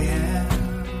Lillian.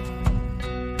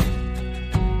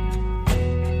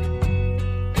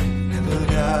 Never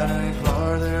got any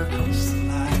farther across the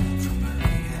line from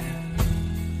Meridian.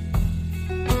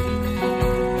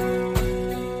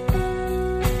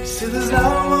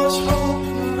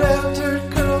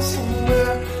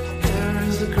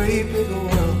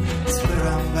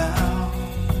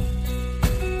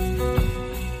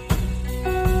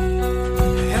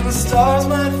 the stars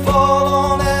might fall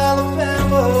on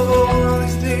Alabama. One of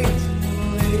these days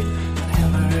we'll lay and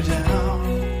hammer her down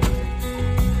in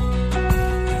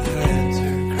the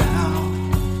winter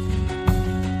ground.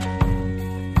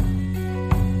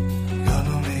 God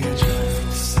will make a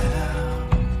joyful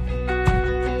sound.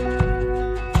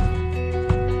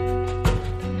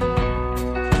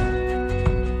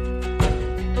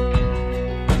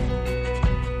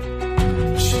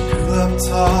 She grew up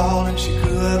tall and she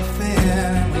grew up thin,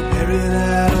 and we buried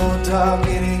that old dog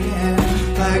getting in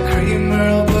like cream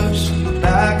Earl Bush in the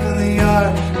back of the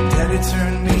yard. Daddy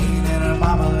turned mean and her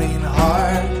mama leaned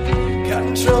hard. Got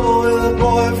in trouble with a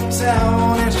boy from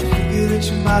town, and she figured that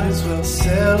you might as well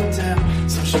settle down,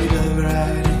 so she dug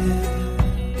right in.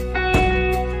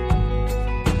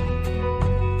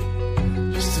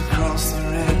 Just across the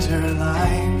red dirt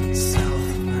line, south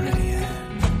of Meridian.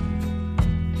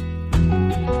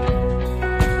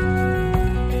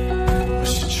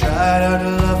 Tried hard to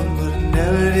love him, but it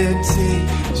never did take.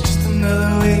 It's just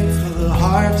another way for the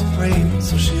heart to break,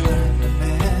 so she learned to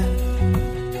mend.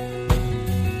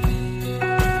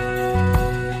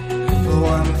 But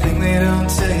one thing they don't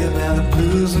tell you about the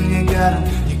blues when you got them,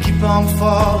 you keep on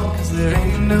falling, cause there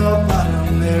ain't no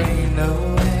bottom, there ain't no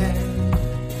end.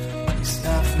 At least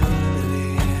not for the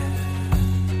end.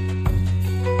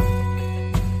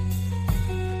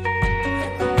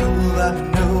 Nobody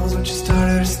knows when she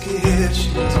started her skid. She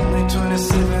was only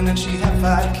 27 and she had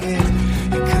 5 kids. It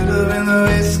could have been the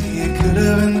whiskey, it could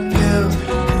have been the pills, it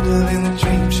could have been the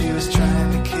dream she was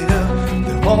trying to kill.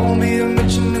 There won't be a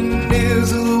mention in the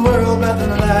news of the world about the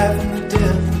life and the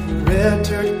death of the red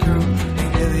dirt girl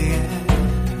named Lillian.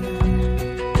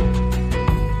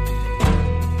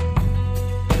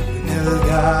 We never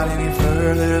got any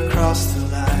further across the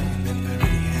line than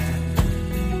Meridian.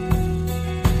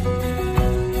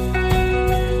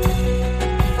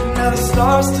 Now the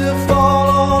stars still fall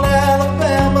on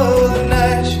Alabama the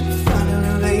night she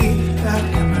finally laid that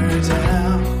hammer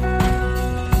down.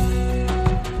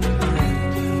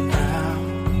 Red and brown,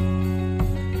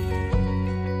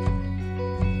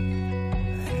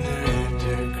 and the red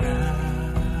dirt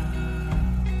ground.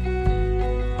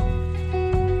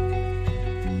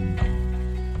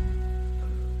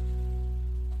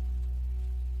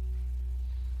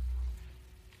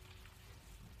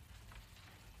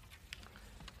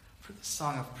 For the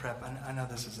song of prep, I know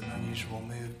this is an unusual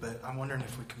move, but I'm wondering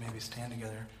if we could maybe stand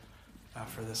together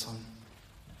for this one.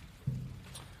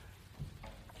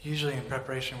 Usually in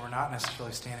preparation, we're not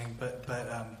necessarily standing, but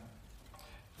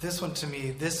this one to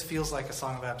me, this feels like a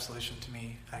song of absolution to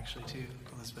me, actually, too,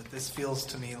 Elizabeth. This feels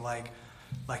to me like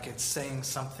it's saying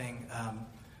something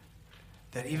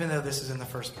that even though this is in the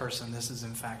first person, this is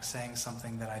in fact saying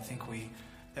something that I think we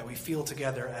feel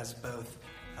together as both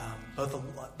a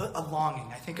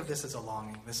longing. I think of this as a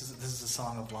longing. This is a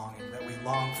song of longing, that we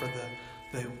long for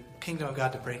the kingdom of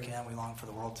God to break in. We long for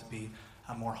the world to be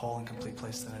a more whole and complete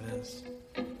place than it is.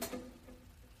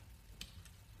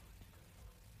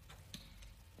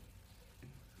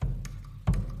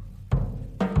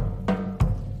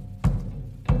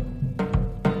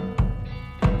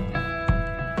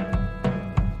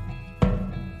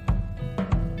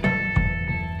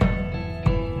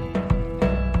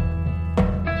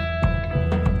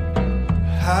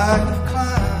 I've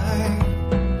climbed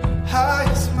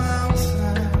highest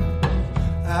mountain,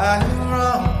 I've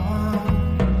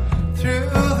run through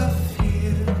the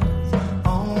fields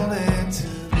only to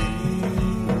be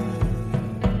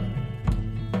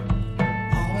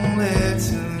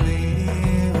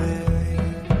with you.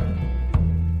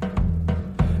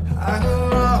 I've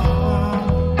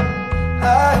run,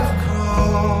 I've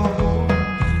crawled,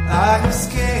 I've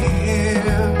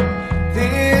scaled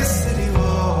these city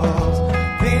walls.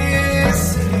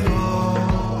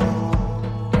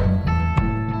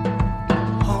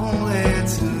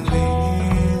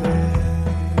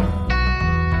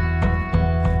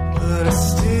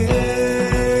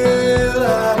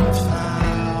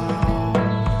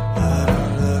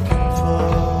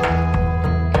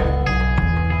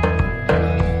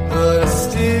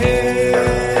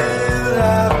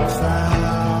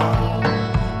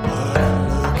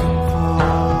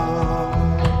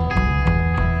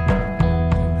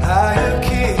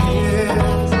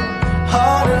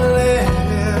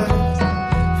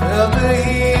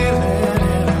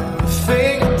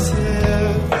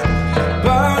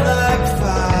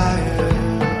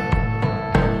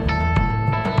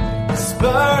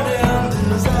 Burning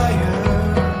desire,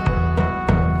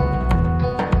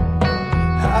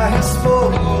 I have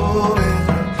spoken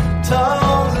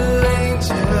tongues of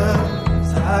angels,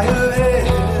 I have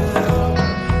held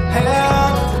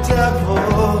hand of the devil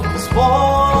who's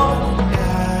born in the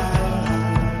night.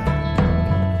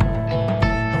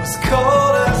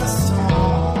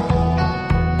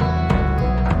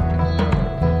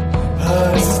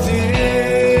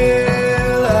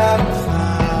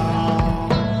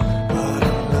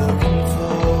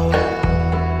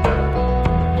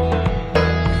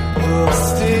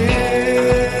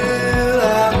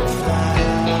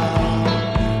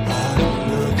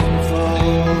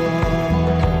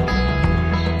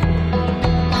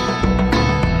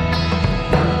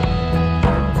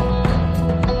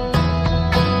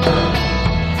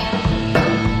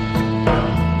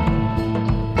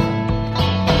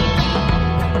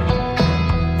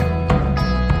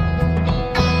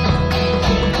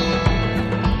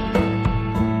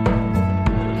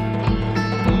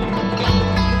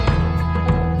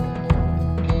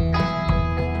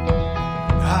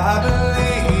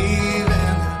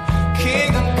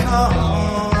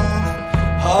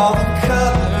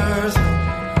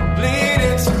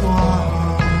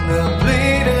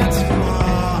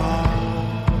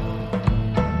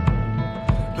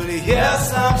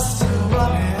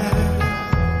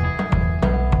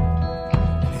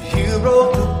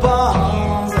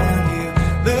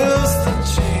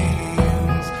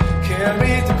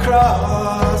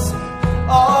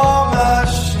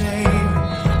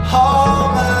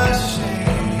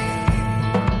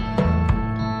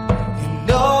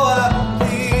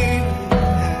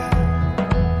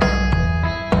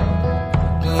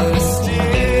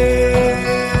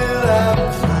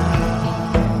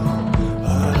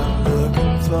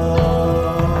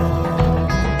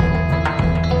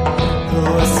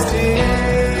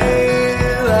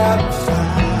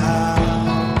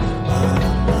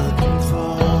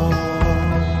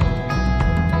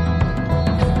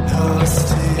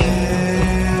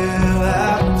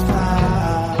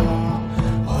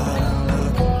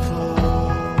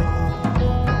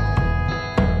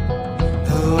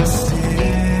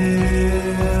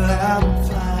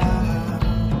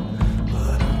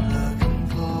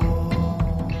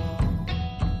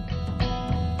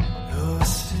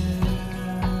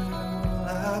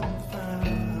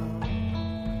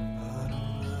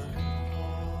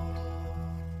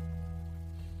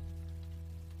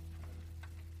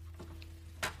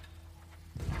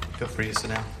 Feel free to sit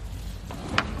down.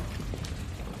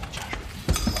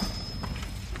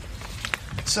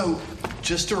 So,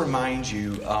 just to remind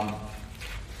you,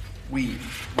 we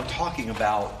were talking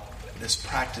about this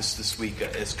practice this week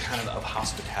as kind of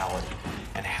hospitality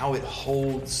and how it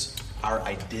holds our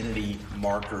identity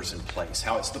markers in place,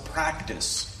 how it's the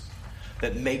practice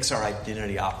that makes our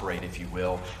identity operate, if you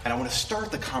will. And I want to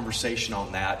start the conversation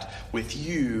on that with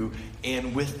you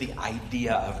and with the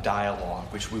idea of dialogue,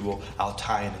 which I'll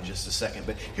tie in just a second.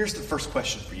 But here's the first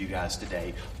question for you guys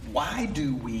today. Why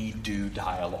do we do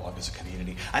dialogue as a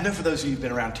community? I know for those of you who've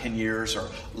been around 10 years or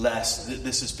less,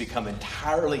 this has become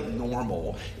entirely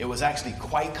normal. It was actually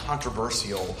quite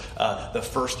controversial the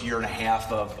first year and a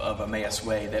half of Emmaus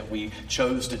Way that we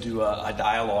chose to do a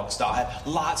dialogue style. I had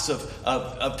lots of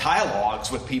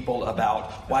dialogues with people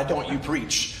about, why don't you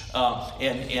preach?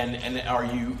 And are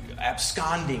you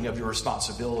absconding of your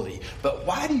responsibility? But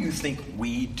why do you think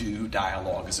we do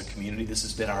dialogue as a community? This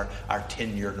has been our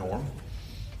 10-year norm.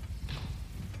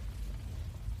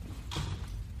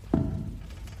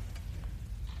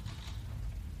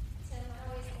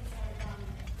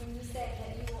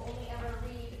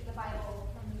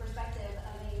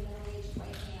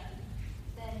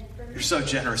 You're so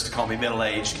generous to call me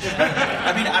middle-aged.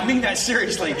 I mean that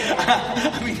seriously.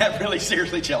 I mean that really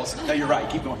seriously, Chelsea. No, you're right.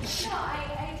 Keep going. No,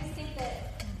 I just think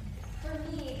that for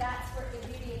me, that's where the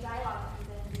beauty of dialogue comes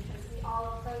in, because we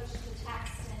all approach the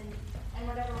text and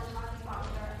whatever we're talking about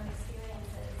with our own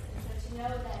experiences. And so to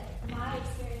know that my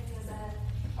experience as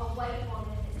a white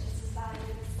woman is just as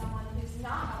valuable as someone who's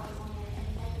not a white woman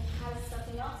and has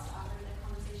something else to offer in the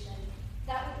conversation,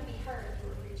 that wouldn't be heard if we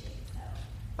were preaching. So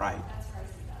right. That's where I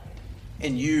see value.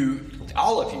 And you,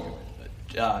 all of you,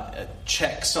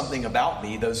 check something about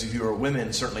me. Those of you who are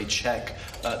women certainly check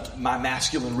my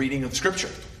masculine reading of Scripture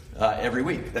every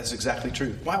week. That's exactly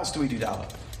true. Why else do we do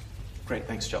dialogue? Great.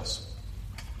 Thanks, Chelsea.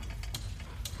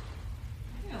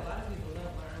 I think a lot of people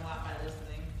don't learn a lot by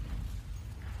listening.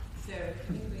 So I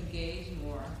think we engage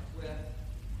more with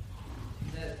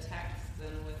the text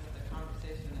and with the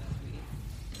conversation as we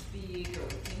speak, or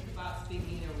we think about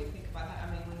speaking, or we think about how,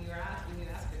 when you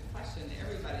ask a question,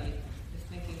 everybody is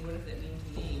thinking, what does it mean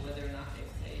to me, whether or not they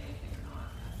say anything or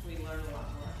not. So we learn a lot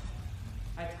more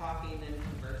by talking and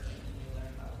conversing, and we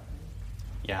learn about listening.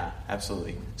 Yeah,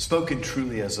 absolutely. Spoken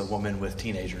truly as a woman with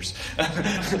teenagers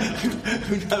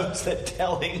who knows that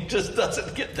telling just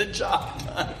doesn't get the job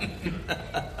done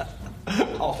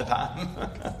all the time.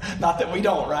 Not that we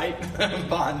don't, right?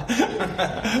 Bond.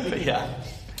 But yeah,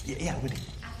 Woody.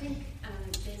 I think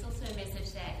there's also a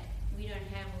message that we don't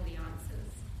have all the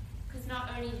answers. Because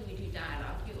not only do we do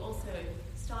dialogue, you also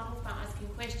start off by asking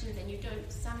questions, and you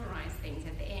don't summarize things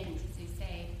at the end. So you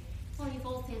say, well, you've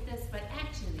all said this, but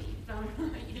actually,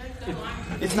 you don't go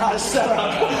on. It's not a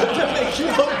setup to make you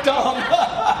look dumb.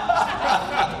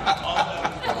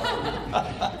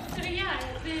 So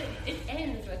it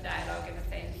ends with dialogue in a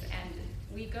sense, and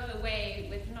we go away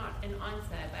with not an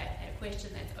answer, but a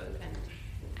question that's open,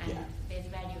 and there's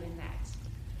value in that.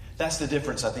 That's the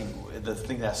difference. I think the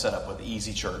thing that I set up with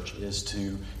Easy Church is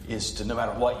to no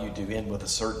matter what you do, end with a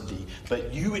certainty.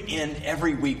 But you end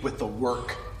every week with the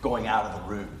work going out of the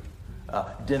room.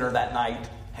 Dinner that night,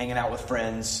 hanging out with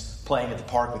friends, playing at the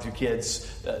park with your kids,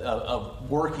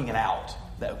 working it out.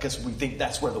 Because we think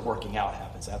that's where the working out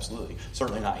happens. Absolutely.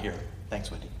 Certainly not here. Thanks,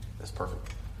 Wendy. That's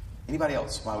perfect. Anybody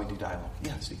else? Why we do dialogue?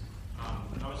 Yeah, Steve.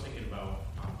 I was thinking about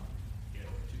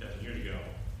 2,000 years ago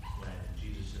when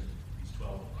Jesus and these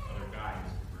 12 other guys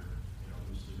were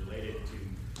loosely related to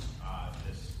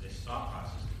this thought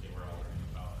process that they were all learning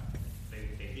about.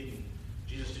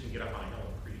 Jesus didn't get up on a hill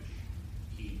and preach.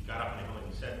 He got up on a hill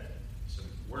and he said some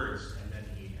words, and then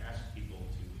he asked people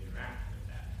to interact with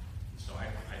that. So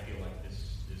I feel like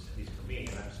this, at least for me,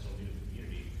 and I'm still new to the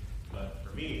community, but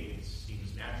for me, it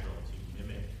seems natural to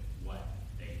mimic what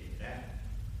they did then,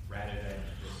 rather than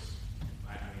this.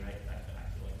 I feel like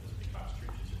those big box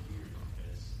churches are weird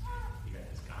because you got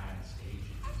this guy on the stage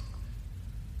and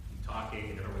he's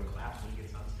talking, and everyone claps when he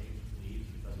gets on stage and leaves.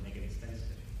 It doesn't make any sense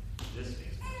to me. This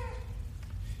makes sense.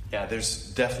 Yeah,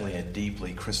 there's definitely a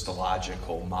deeply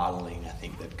Christological modeling, I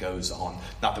think, that goes on.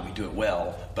 Not that we do it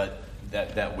well, but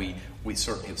that we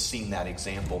certainly have seen that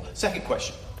example. Second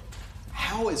question.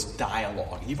 How is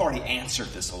dialogue, and you've already answered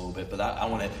this a little bit, but I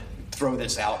want to throw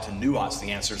this out to nuance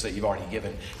the answers that you've already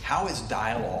given. How is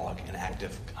dialogue an act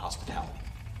of hospitality?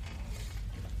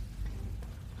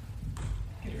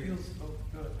 It feels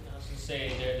good. I was going to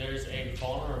say there's a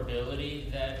vulnerability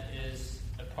that is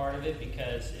a part of it,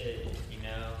 because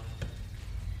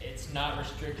it's not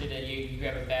restricted that you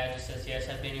grab a badge that says, yes,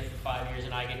 I've been here for 5 years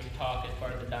and I get to talk as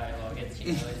part of the dialogue. It's,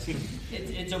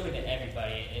 it's open to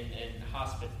everybody. And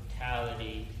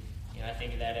hospitality, I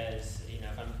think of that as,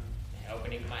 if I'm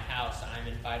opening my house, I'm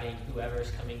inviting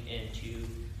whoever's coming in to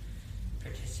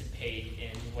participate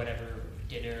in whatever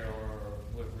dinner or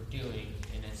what we're doing.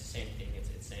 And it's the same thing.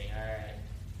 It's saying, all right,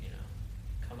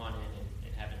 come on in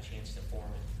and have a chance to form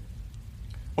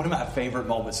it. One of my favorite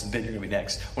moments, and Ben, you're going to be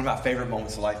next. One of my favorite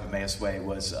moments of Life of Emmaus Way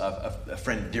was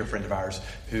a dear friend of ours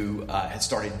who had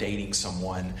started dating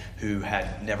someone who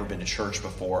had never been to church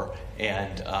before,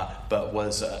 but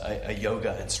was a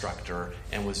yoga instructor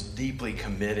and was deeply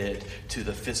committed to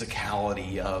the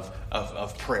physicality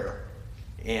of prayer.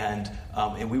 And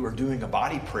we were doing a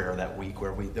body prayer that week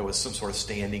where there was some sort of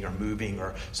standing or moving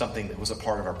or something that was a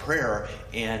part of our prayer.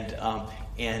 And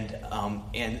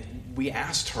we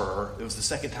asked her, it was the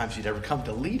second time she'd ever come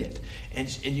to lead it. And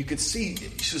you could see,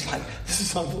 she was like, this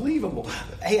is unbelievable.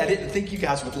 Hey, I didn't think you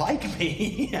guys would like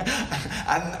me.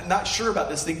 I'm not sure about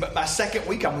this thing, but my second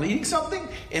week I'm leading something.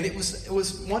 And it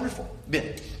was wonderful.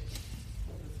 Ben. Just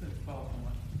to follow up on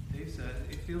what Dave said,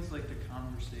 it feels like the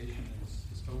conversation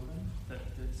is open, that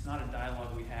it's not a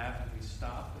dialogue we have and we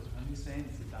stop, as Wendy's saying,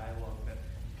 it's a dialogue that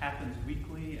happens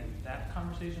weekly and that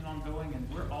conversation ongoing, and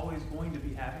we're always going to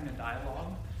be having a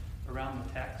dialogue around the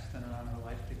text and around our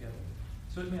life together.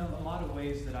 So in a lot of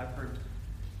ways that I've heard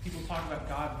people talk about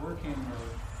God working,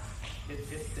 or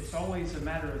it's always a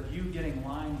matter of you getting in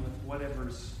line with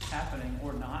whatever's happening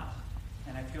or not.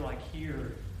 And I feel like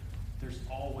here, there's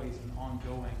always an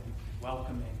ongoing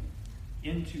welcoming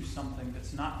into something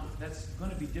that's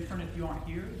going to be different if you aren't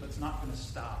here, but it's not going to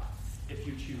stop if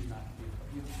you choose not to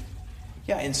be.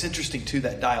 Yeah, and it's interesting, too,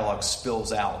 that dialogue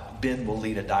spills out. Ben will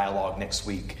lead a dialogue next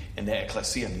week in the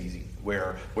Ecclesia meeting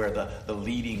where the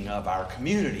leading of our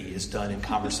community is done in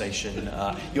conversation.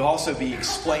 You'll also be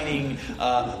explaining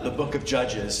the book of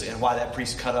Judges and why that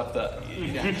priest cut up the...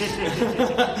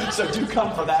 So do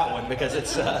come for that one, because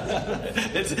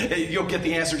you'll get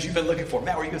the answers you've been looking for.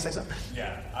 Matt, were you going to say something?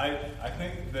 Yeah, I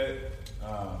think that,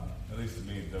 at least to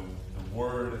me, the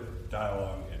word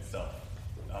dialogue itself,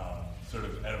 sort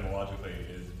of etymologically,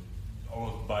 is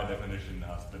almost by definition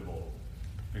hospitable,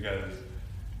 because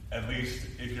at least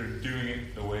if you're doing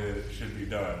it the way that it should be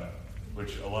done,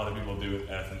 which a lot of people do it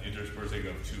as an interspersing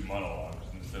of two monologues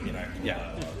instead of an actual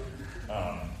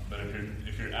dialogue. But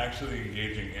if you're actually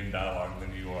engaging in dialogue,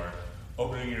 then you are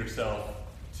opening yourself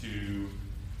to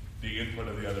the input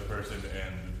of the other person,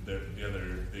 and the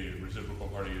reciprocal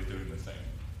party is doing the same.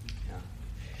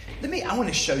 Yeah. I want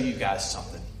to show you guys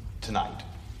something tonight.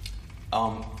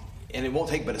 And it won't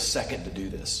take but a second to do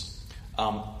this.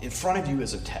 In front of you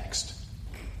is a text.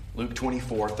 Luke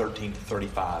 24, 13 to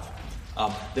 35.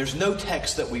 There's no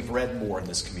text that we've read more in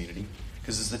this community,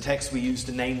 because it's the text we use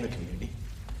to name the community.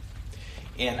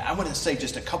 And I want to say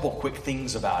just a couple quick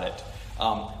things about it.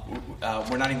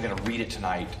 We're not even going to read it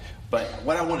tonight, but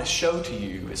what I want to show to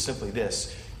you is simply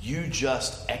this. You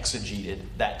just exegeted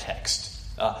that text.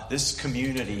 This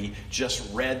community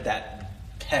just read that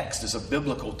text as a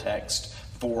biblical text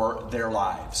for their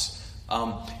lives.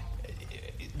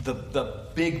 The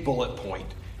big bullet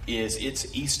point is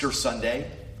it's Easter Sunday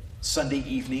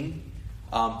evening.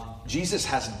 Jesus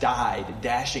has died,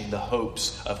 dashing the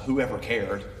hopes of whoever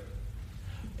cared.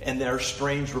 And there are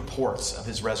strange reports of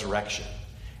his resurrection.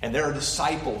 And there are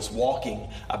disciples walking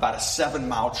about a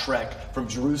 7-mile trek from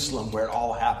Jerusalem where it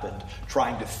all happened,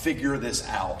 trying to figure this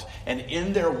out. And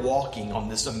in their walking on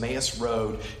this Emmaus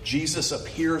road, Jesus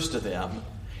appears to them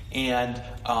and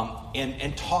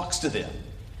talks to them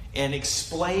and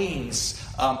explains.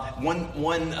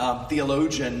 One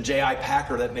theologian, J.I.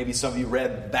 Packer, that maybe some of you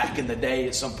read back in the day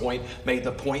at some point, made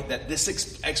the point that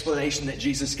this explanation that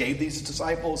Jesus gave these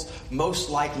disciples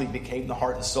most likely became the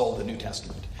heart and soul of the New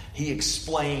Testament. He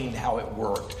explained how it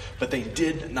worked, but they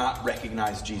did not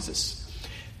recognize Jesus.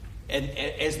 And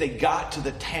as they got to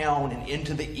the town and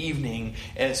into the evening,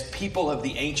 as people of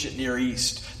the ancient Near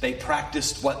East, they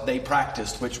practiced what they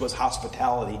practiced, which was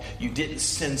hospitality. You didn't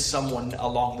send someone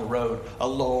along the road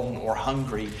alone or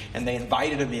hungry, and they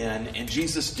invited him in. And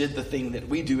Jesus did the thing that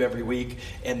we do every week,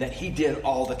 and that he did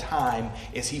all the time,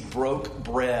 is he broke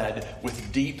bread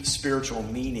with deep spiritual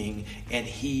meaning, and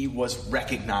he was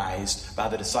recognized by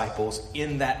the disciples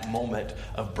in that moment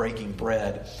of breaking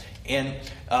bread. And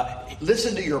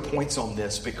listen to your points on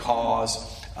this, because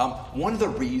one of the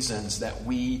reasons that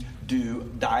we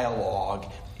do dialogue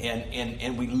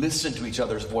and we listen to each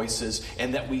other's voices,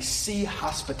 and that we see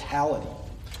hospitality,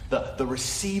 the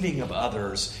receiving of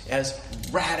others, as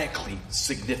radically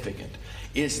significant,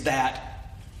 is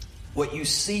that what you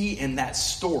see in that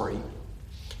story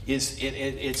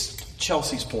it's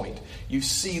Chelsea's point. You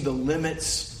see the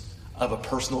limits of a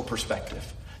personal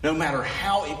perspective. No matter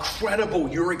how incredible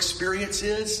your experience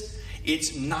is,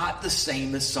 it's not the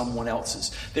same as someone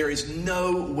else's. There is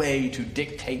no way to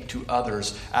dictate to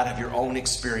others out of your own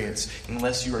experience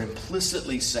unless you're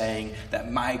implicitly saying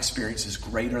that my experience is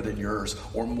greater than yours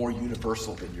or more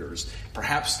universal than yours.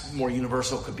 Perhaps more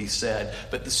universal could be said,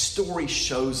 but the story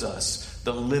shows us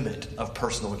the limit of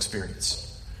personal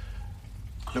experience.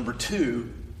 Number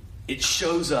two, it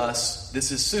shows us,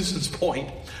 this is Susan's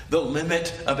point, the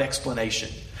limit of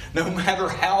explanation. No matter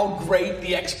how great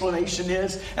the explanation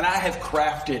is, and I have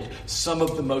crafted some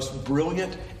of the most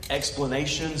brilliant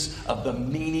explanations of the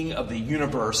meaning of the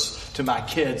universe to my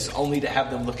kids, only to have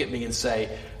them look at me and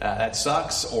say, that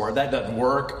sucks, or that doesn't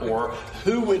work, or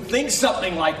who would think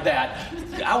something like that?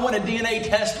 I want a DNA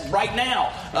test right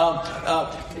now.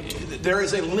 There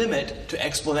is a limit to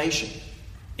explanation.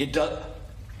 It does.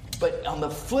 But on the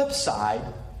flip side,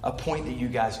 a point that you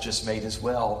guys just made as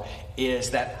well,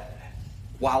 is that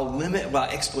while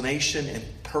explanation and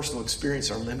personal experience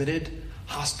are limited,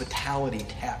 hospitality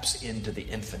taps into the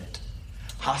infinite.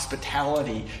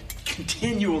 Hospitality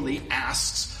continually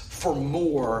asks for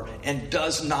more and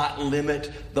does not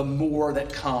limit the more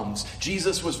that comes.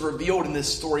 Jesus was revealed in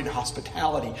this story in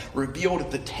hospitality, revealed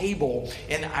at the table.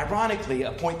 And ironically,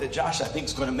 a point that Josh I think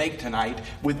is going to make tonight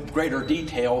with greater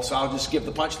detail, so I'll just give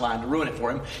the punchline to ruin it for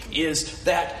him, is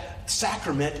that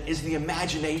sacrament is the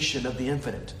imagination of the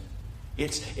infinite.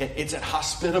 It's a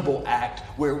hospitable act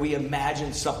where we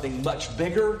imagine something much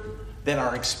bigger than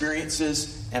our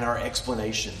experiences and our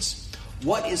explanations.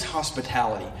 What is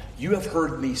hospitality? You have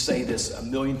heard me say this a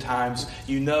million times.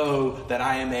 You know that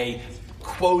I am a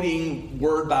quoting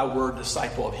word by word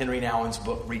disciple of Henry Nouwen's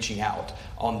book, Reaching Out,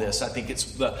 on this. I think it's,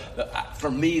 for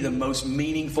me, the most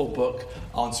meaningful book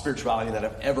on spirituality that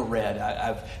I've ever read.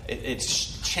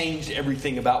 It's changed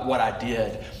everything about what I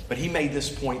did. But he made this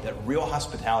point that real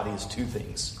hospitality is two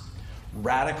things.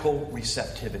 Radical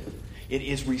receptivity. It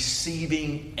is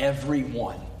receiving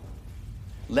everyone.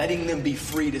 Letting them be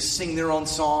free to sing their own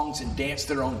songs and dance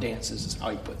their own dances is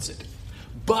how he puts it.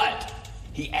 But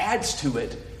he adds to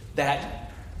it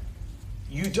that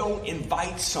you don't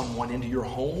invite someone into your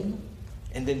home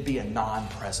and then be a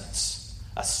non-presence,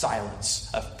 a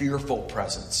silence, a fearful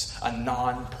presence, a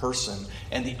non-person.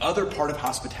 And the other part of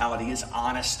hospitality is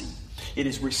honesty. It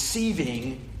is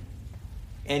receiving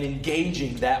and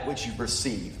engaging that which you've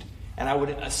received. And I would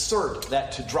assert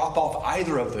that to drop off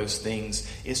either of those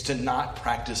things is to not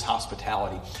practice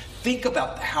hospitality. Think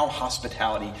about how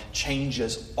hospitality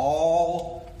changes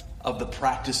all of the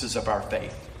practices of our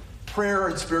faith. Prayer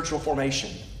and spiritual formation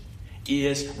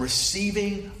is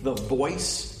receiving the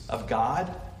voice of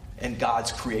God and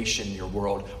God's creation in your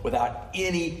world without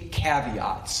any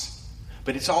caveats.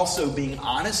 But it's also being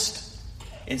honest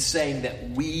and saying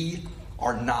that we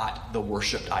are not the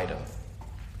worshipped item.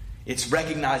 It's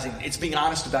recognizing, it's being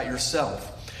honest about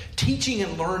yourself. Teaching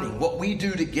and learning, what we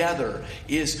do together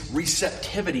is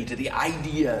receptivity to the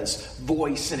ideas,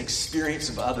 voice, and experience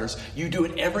of others. You do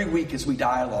it every week as we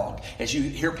dialogue, as you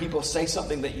hear people say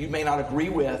something that you may not agree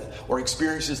with or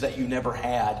experiences that you never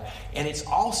had. And it's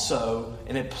also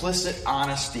an implicit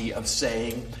honesty of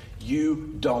saying,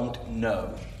 you don't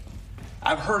know.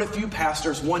 I've heard a few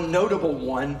pastors, one notable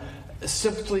one,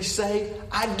 simply say,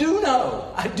 I do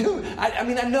know. I do. I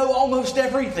mean, I know almost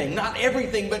everything. Not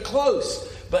everything, but close.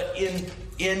 But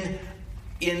in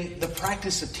the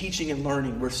practice of teaching and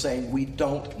learning, we're saying we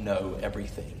don't know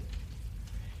everything.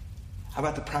 How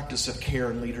about the practice of care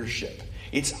and leadership?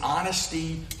 It's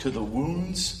honesty to the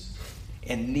wounds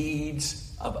and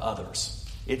needs of others.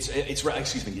 It's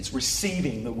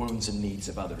receiving the wounds and needs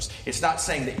of others. It's not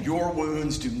saying that your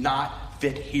wounds do not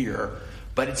fit here,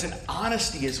 but it's an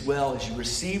honesty as well as you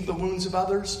receive the wounds of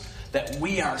others, that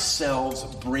we ourselves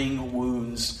bring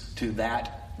wounds to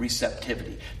that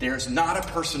receptivity. There's not a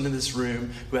person in this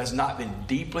room who has not been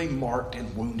deeply marked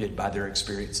and wounded by their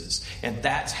experiences. And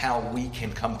that's how we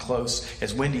can come close.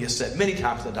 As Wendy has said many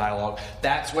times in the dialogue,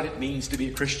 that's what it means to be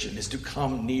a Christian, is to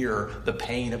come near the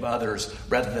pain of others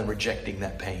rather than rejecting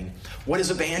that pain. What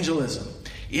is evangelism?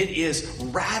 It is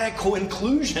radical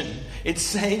inclusion. It's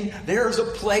saying there's a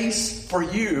place for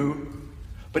you,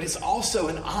 but it's also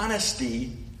an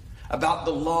honesty about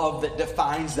the love that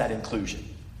defines that inclusion.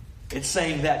 It's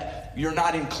saying that you're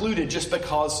not included just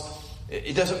because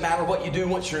it doesn't matter what you do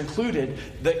once you're included.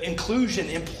 The inclusion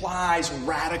implies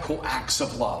radical acts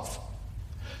of love.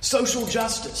 Social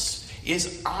justice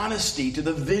is honesty to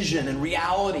the vision and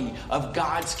reality of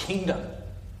God's kingdom.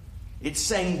 It's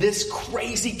saying this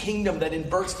crazy kingdom that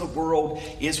inverts the world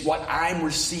is what I'm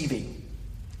receiving.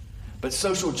 But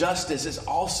social justice is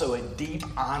also a deep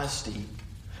honesty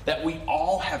that we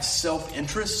all have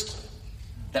self-interest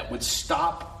that would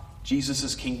stop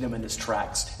Jesus' kingdom in its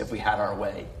tracks if we had our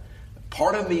way.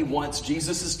 Part of me wants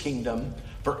Jesus' kingdom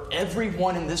for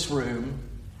everyone in this room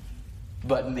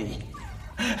but me.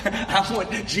 I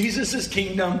want Jesus'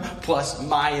 kingdom plus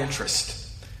my interest.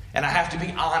 And I have to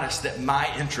be honest that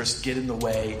my interests get in the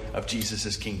way of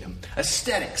Jesus' kingdom.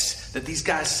 Aesthetics, that these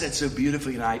guys said so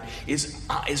beautifully tonight, is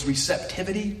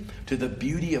receptivity to the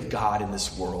beauty of God in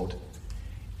this world.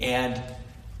 And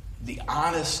the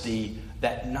honesty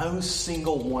that no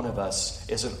single one of us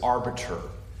is an arbiter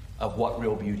of what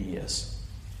real beauty is.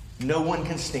 No one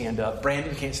can stand up,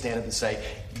 Brandon can't stand up and say,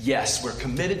 yes, we're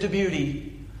committed to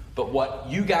beauty, but what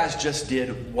you guys just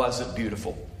did wasn't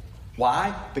beautiful.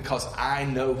 Why? Because I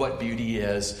know what beauty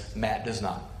is, Matt does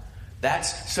not.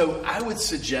 So I would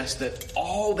suggest that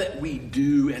all that we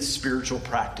do as spiritual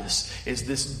practice is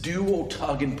this dual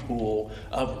tug and pull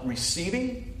of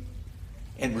receiving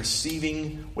and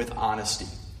receiving with honesty.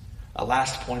 A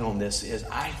last point on this is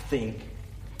I think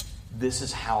this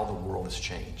is how the world has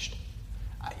changed.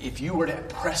 If you were to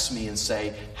press me and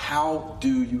say, how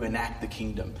do you enact the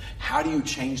kingdom? How do you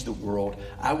change the world?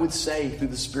 I would say through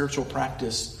the spiritual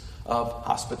practice of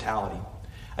hospitality.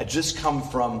 I just come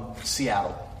from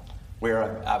Seattle,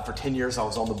 where for 10 years I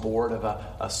was on the board of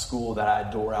a school that I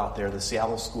adore out there, the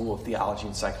Seattle School of Theology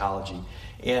and Psychology.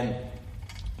 And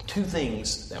two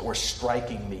things that were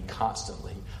striking me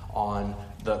constantly on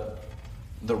the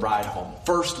ride home.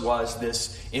 First was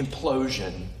this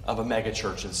implosion of a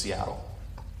megachurch in Seattle.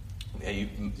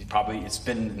 It's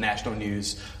been national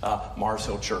news, Mars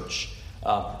Hill Church.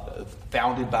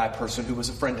 Founded by a person who was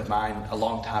a friend of mine a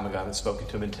long time ago. I haven't spoken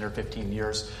to him in 10 or 15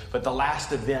 years. But the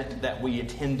last event that we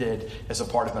attended as a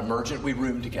part of Emergent, we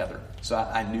roomed together. So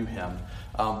I knew him.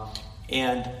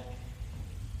 And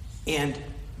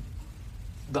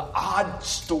the odd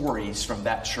stories from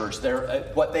that church,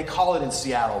 they're what they call it in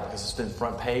Seattle, because it's been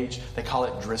front page, they call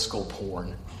it Driscoll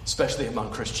porn. Especially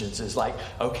among Christians, is like,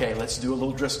 okay, let's do a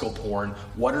little Driscoll porn.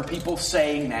 What are people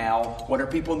saying now? What are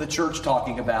people in the church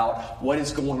talking about? What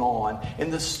is going on?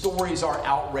 And the stories are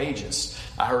outrageous.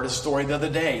 I heard a story the other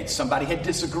day. Somebody had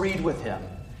disagreed with him.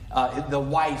 The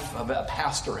wife of a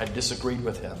pastor had disagreed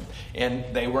with him. And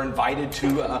they were invited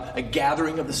to a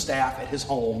gathering of the staff at his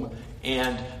home.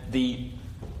 And the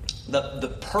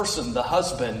person, the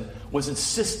husband, was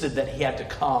insisted that he had to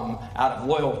come out of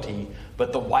loyalty,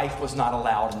 but the wife was not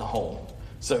allowed in the home.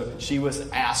 So she was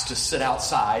asked to sit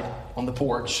outside on the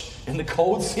porch in the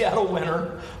cold Seattle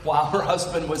winter while her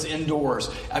husband was indoors.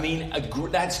 I mean,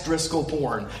 that's Driscoll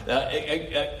porn.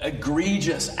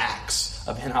 Egregious acts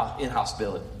of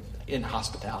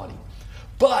inhospitality.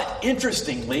 But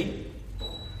interestingly,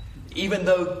 even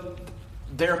though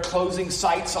they're closing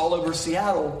sites all over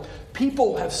Seattle,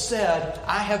 people have said,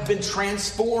 I have been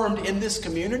transformed in this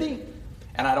community,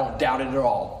 and I don't doubt it at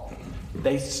all.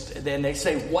 Then they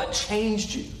say, what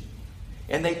changed you?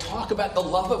 And they talk about the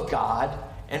love of God,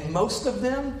 and most of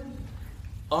them,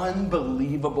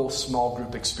 unbelievable small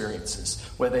group experiences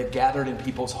where they've gathered in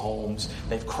people's homes,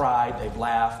 they've cried, they've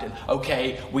laughed, and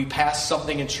okay, we passed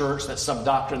something in church that's some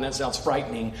doctrine that sounds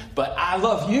frightening, but I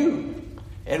love you,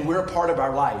 and we're a part of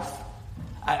our life.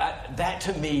 That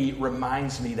to me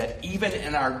reminds me that even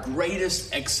in our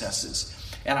greatest excesses,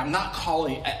 and I'm not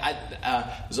calling,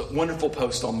 there's a wonderful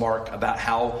post on Mark about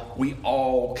how we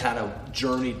all kind of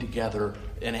journeyed together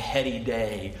in a heady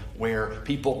day where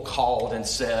people called and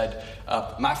said,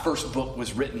 my first book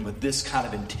was written with this kind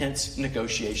of intense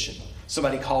negotiation.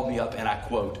 Somebody called me up and I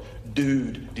quote,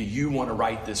 dude, do you want to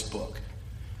write this book?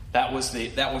 That was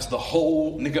the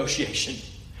whole negotiation.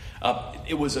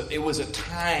 It was a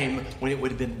time when it would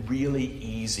have been really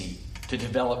easy to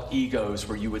develop egos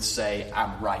where you would say,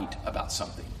 I'm right about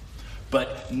something.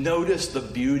 But notice the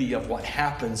beauty of what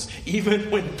happens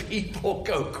even when people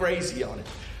go crazy on it.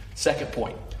 Second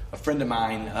point, a friend of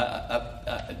mine,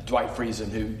 Dwight Friesen,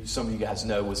 who some of you guys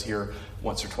know was here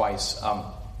once or twice,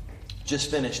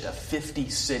 just finished a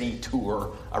 50-city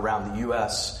tour around the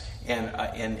U.S.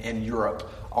 and Europe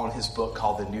on his book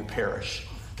called The New Parish,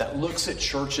 that looks at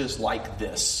churches like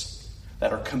this,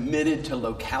 that are committed to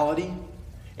locality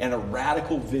and a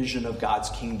radical vision of God's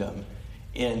kingdom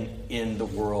in the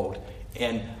world.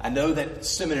 And I know that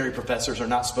seminary professors are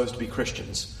not supposed to be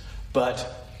Christians,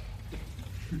 but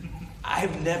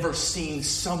I've never seen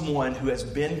someone who has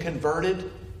been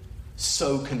converted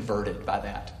so converted by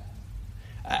that.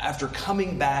 After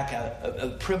coming back,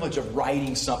 a privilege of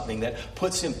writing something that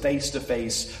puts him face to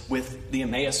face with the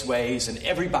Emmaus Ways and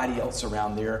everybody else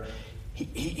around there,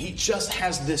 he just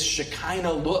has this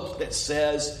Shekinah look that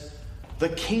says, The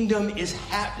kingdom is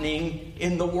happening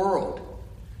in the world.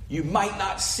 You might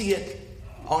not see it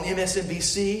on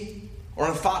MSNBC or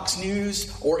on Fox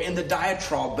News or in the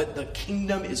diatribe, but the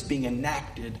kingdom is being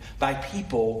enacted by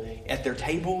people at their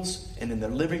tables and in their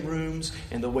living rooms,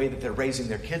 in the way that they're raising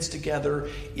their kids together.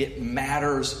 It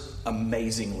matters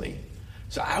amazingly.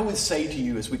 So I would say to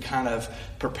you, as we kind of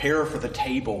prepare for the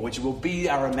table, which will be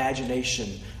our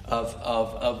imagination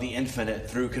of the infinite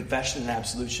through confession and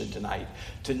absolution tonight,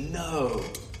 to know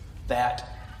that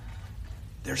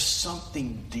there's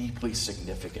something deeply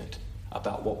significant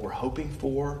about what we're hoping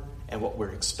for and what we're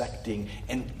expecting.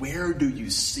 And where do you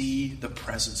see the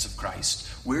presence of Christ?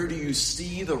 Where do you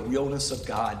see the realness of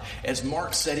God? As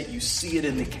Mark said it, you see it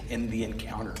in the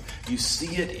encounter. You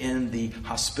see it in the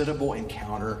hospitable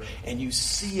encounter, and you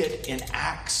see it in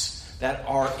acts that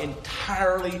are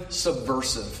entirely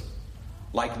subversive,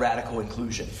 like radical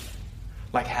inclusion,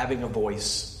 like having a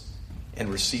voice and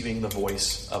receiving the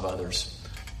voice of others.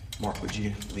 Mark, would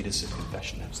you lead us in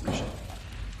confession and absolution?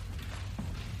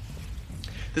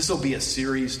 This will be a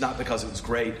series, not because it was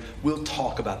great. We'll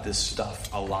talk about this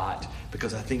stuff a lot,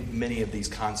 because I think many of these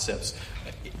concepts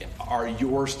are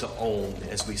yours to own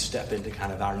as we step into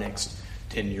kind of our next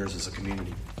 10 years as a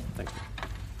community. Thanks.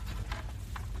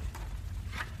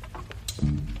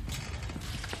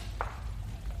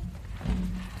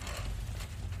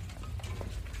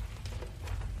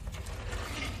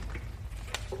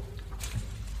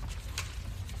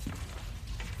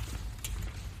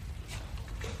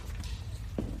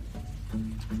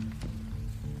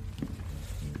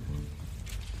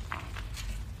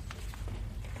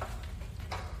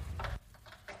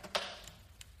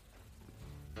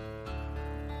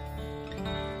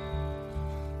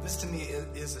 This to me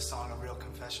is a song of real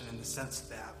confession, in the sense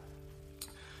that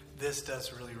this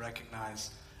does really recognize.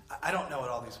 I don't know what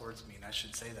all these words mean. I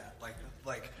should say that.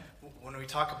 Like when we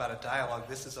talk about a dialogue,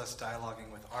 this is us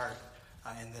dialoguing with art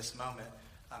in this moment.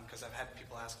 Because I've had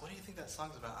people ask, "What do you think that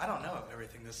song's about?" I don't know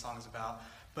everything this song's about,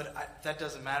 but that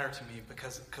doesn't matter to me,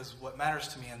 because what matters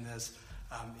to me in this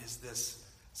is this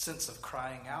sense of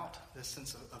crying out. This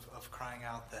sense of crying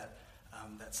out that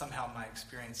somehow my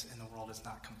experience in the world is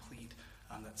not complete.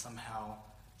 That somehow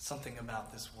something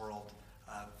about this world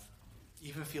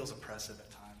even feels oppressive at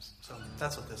times. So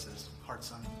that's what this is. Heart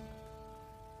Sung.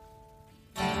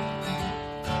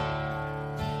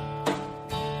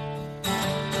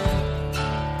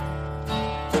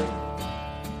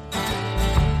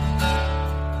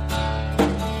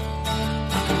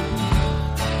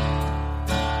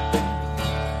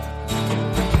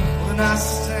 When I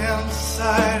stand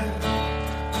beside her,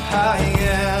 I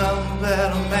am a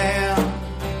better man.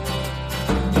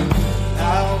 I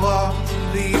walk to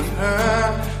leave her,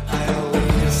 I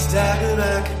always stagger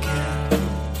back again.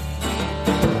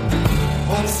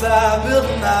 Once I built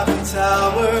an ivory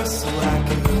tower so I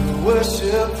could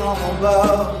worship from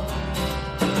above.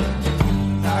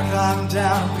 I climbed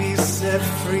down to be set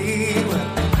free when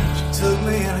she took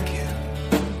me in again.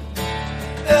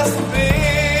 There's a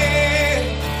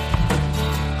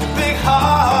big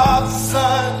heart,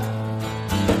 son,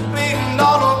 beating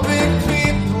all the big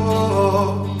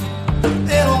people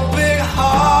in a big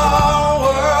hard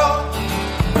world.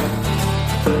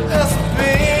 There's a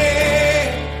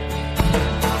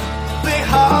big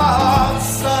heart,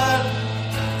 son,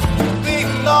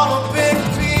 beating all the big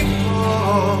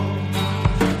people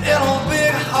in a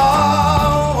big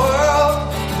hard world.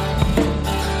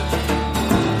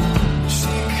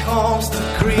 She comes to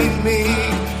greet me,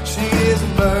 she is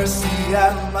mercy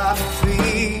at my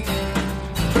feet.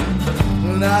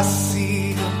 When I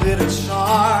see a bit of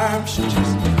charm, she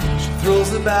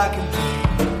throws it back at me.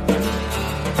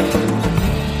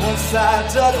 Once I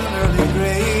dug an early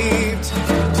grave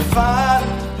to find a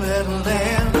better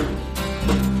land.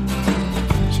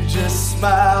 She just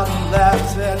smiled and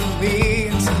laughed at me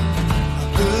until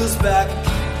I lose back again.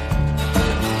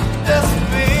 There's a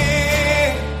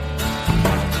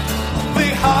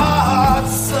big heart,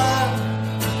 son,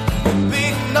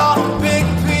 beating all the big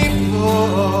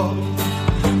people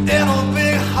in a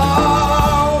big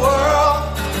hard world.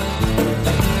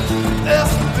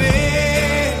 There's a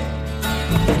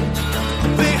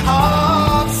big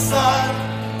heart, son,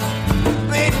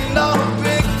 beating all the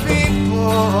big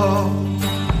people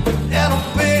in a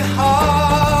big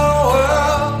hard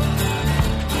world.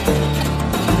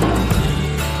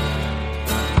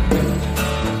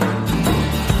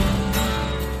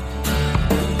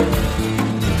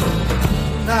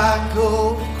 When I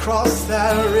go across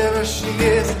that river, she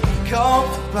is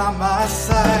comfort by my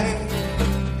side.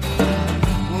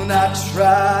 When I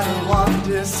try to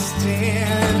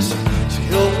understand, she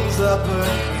opens up her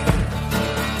hand.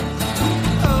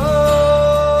 Oh,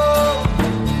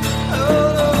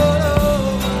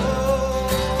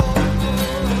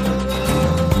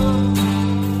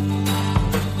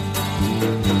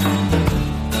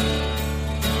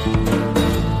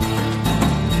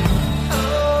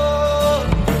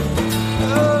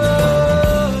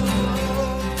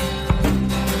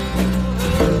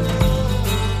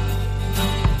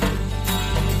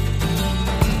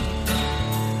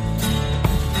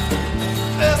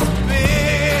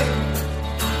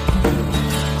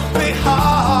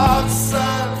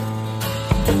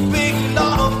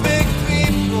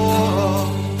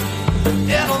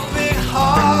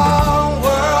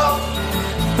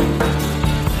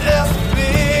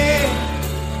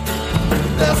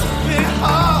 There's a big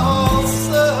house,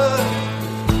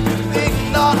 big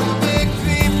not a big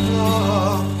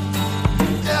people,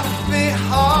 and a big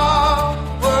hard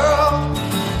world.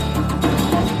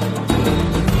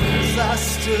 As I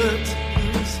stood to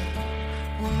lose it,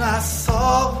 when I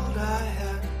saw what I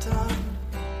had done,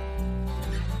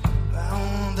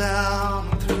 bound down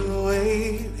and threw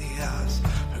away the hours,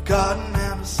 her garden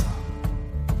and her son.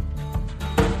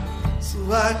 So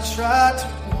I tried to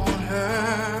warn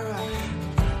her,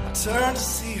 I turned to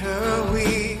see her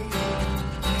weep.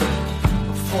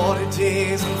 For 40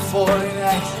 days and 40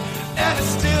 nights, and it's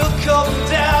still coming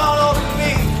down on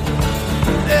me.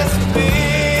 There's a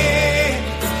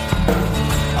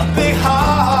big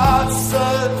heart,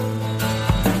 son,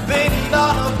 big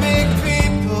not a big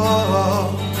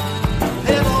people,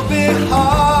 in a big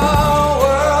hard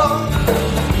world.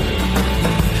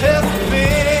 There's a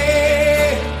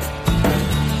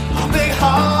big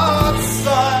heart,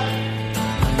 son,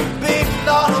 big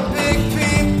not a big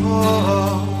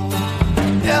people,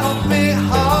 in a big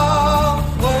hard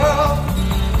world.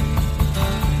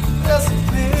 There's a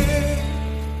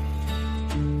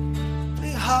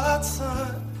big heart,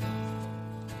 son,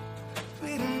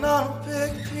 beating on a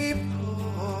big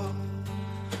people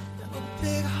in a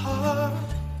big hard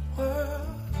world.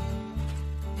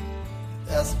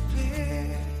 There's a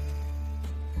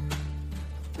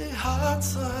big heart,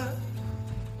 son,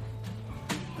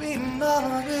 beating on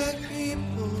a big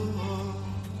people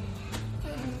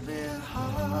in a big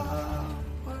hard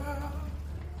world.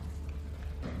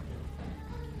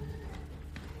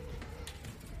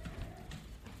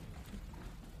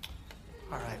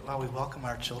 All right, well, we welcome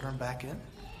our children back in.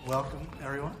 Welcome,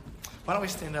 everyone. Why don't we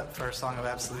stand up for our song of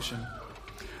absolution?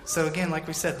 So again, like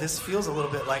we said, this feels a little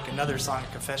bit like another song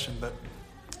of confession, but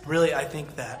really I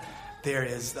think that there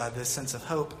is this sense of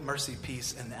hope, mercy,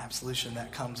 peace, and absolution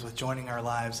that comes with joining our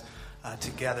lives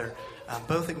together,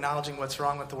 both acknowledging what's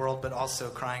wrong with the world, but also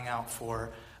crying out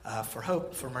for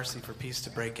hope, for mercy, for peace to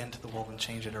break into the world and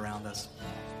change it around us.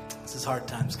 This is Hard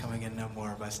Times Coming In No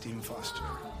More by Stephen Foster.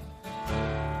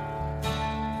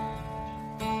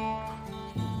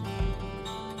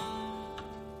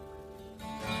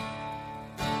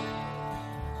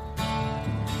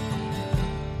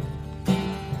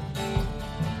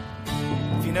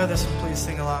 If you know this one, please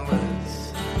sing along with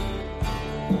us.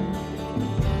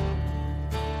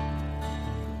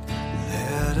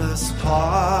 Let us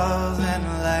pause in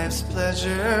life's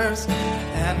pleasures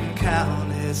and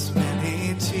count its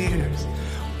many tears,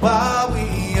 while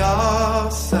we all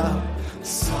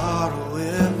sorrow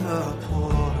with the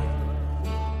poor.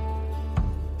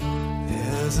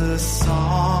 There's a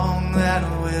song that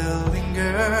will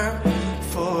linger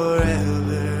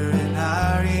forever in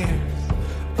our ears.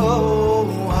 Oh,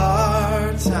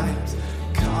 hard times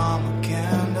come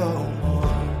again no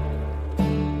more.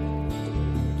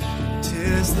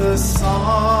 'Tis the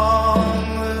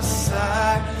song, the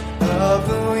sigh of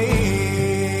the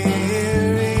weary.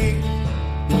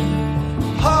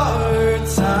 Hard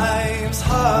times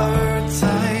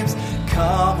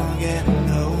come again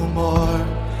no more.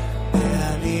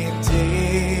 Many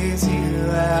days you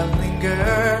have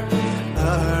lingered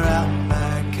around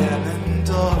my cabin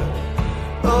door.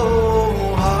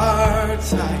 Oh, hard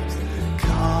times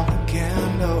come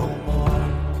again no more.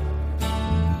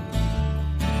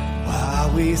 While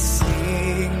we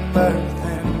sing mirth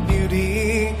and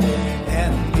beauty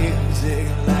and music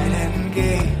light and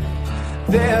gay,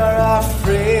 there are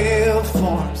frail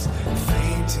forms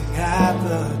fainting at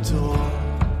the door.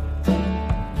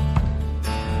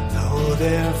 Though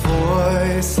their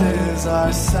voices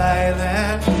are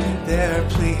silent, their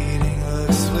pleading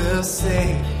looks will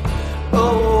say,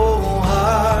 oh,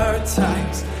 hard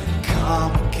times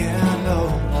come again no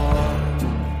more.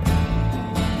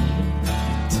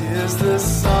 'Tis the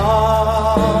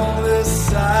song, the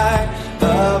sigh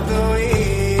of the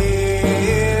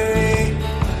weary.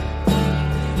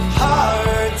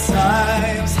 Hard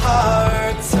times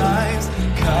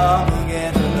come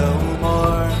again no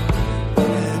more.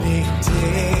 Many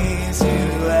days you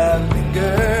have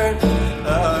lingered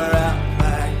around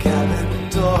my cabin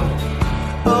door.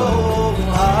 Oh,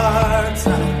 hard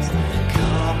times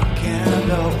come again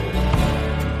no more.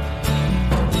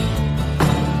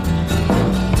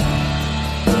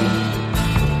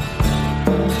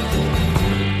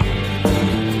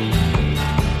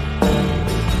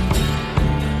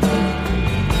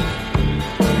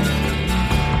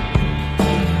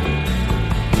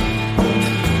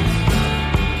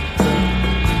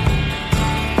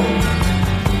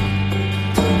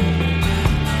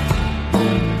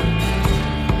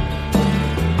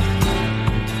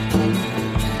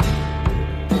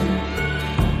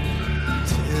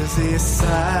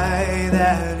 sigh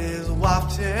that is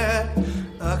wafted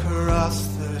across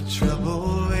the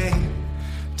troubled wave.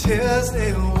 'Tis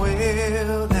a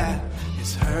wail that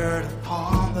is heard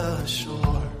upon the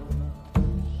shore.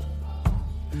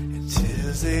 It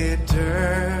is a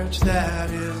dirge that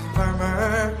is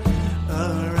murmured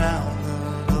around the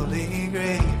lowly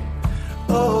grave.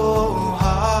 Oh,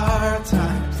 hard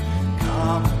times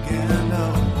come again no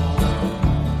more.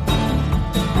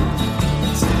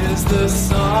 'Tis the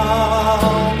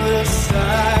song, the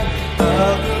sigh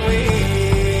of the weary.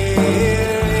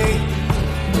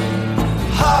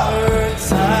 Hard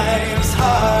times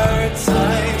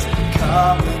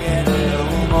come again no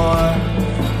more.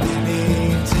 Many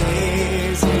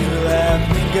days you have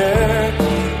lingered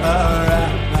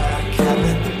around my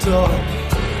cabin door.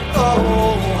 Oh,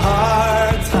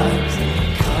 hard times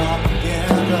come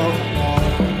again no more.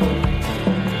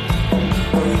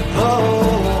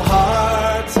 Oh,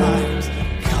 hard times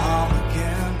come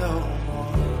again no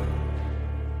more.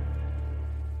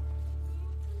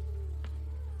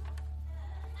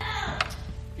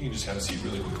 You can just have a seat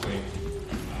really quickly.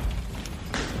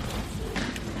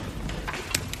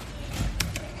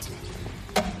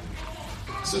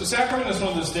 So sacrament is one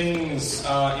of those things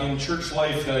in church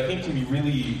life that I think can be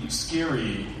really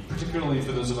scary, particularly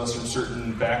for those of us from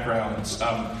certain backgrounds.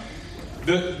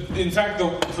 In fact,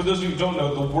 for those of you who don't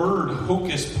know, the word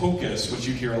hocus pocus, which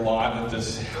you hear a lot at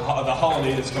the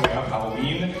holiday that's coming up,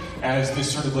 Halloween, as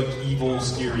this sort of like evil,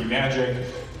 scary magic,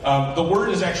 the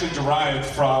word is actually derived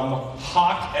from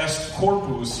hoc est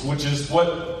corpus, which is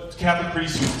what Catholic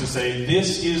priests used to say,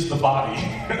 this is the body.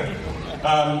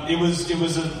 It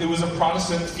was a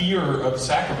Protestant fear of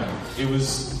sacrament.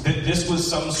 This was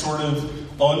some sort of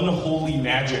unholy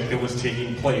magic that was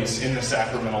taking place in the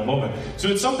sacramental moment. So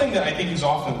it's something that I think is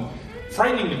often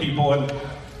frightening to people, and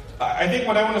I think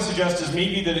what I want to suggest is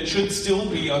maybe that it should still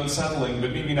be unsettling,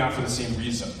 but maybe not for the same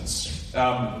reasons.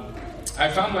 I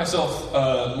found myself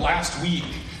last week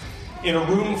in a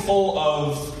room full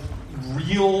of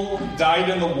real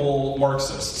dyed-in-the-wool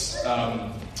Marxists.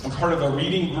 I'm part of a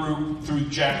reading group through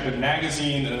Jacobin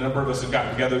Magazine, and a number of us have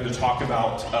gotten together to talk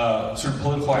about sort of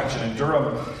political action in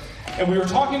Durham. And we were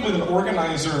talking with an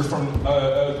organizer from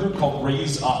a group called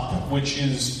Raise Up, which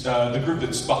is the group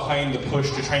that's behind the push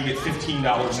to try and get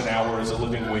 $15 an hour as a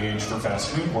living wage for fast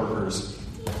food workers.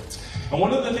 And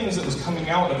one of the things that was coming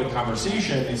out of the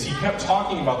conversation is he kept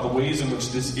talking about the ways in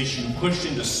which this issue pushed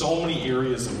into so many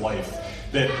areas of life.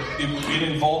 That it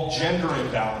involved gender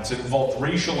imbalance, it involved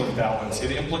racial imbalance,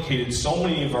 it implicated so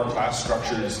many of our class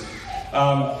structures.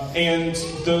 And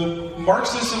the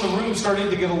Marxists in the room started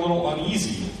to get a little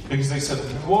uneasy because they said,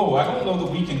 whoa, I don't know that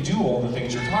we can do all the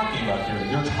things you're talking about here.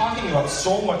 You're talking about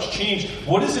so much change.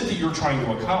 What is it that you're trying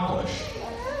to accomplish?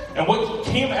 And what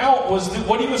came out was that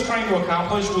what he was trying to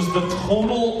accomplish was the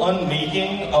total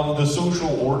unmaking of the social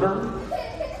order.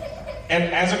 And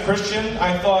as a Christian,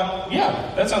 I thought,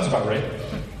 yeah, that sounds about right.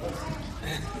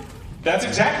 That's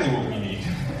exactly what we need.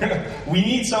 We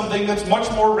need something that's much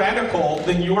more radical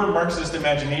than your Marxist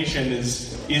imagination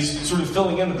is sort of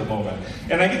filling in at the moment.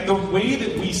 And I think the way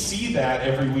that we see that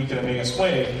every week at Emmaus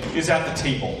Way is at the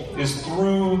table, is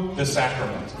through the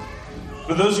sacrament.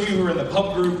 For those of you who are in the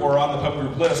pub group or on the pub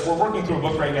group list, we're working through a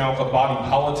book right now called Body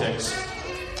Politics.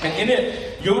 And in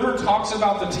it, Yoder talks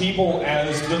about the table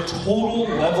as the total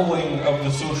leveling of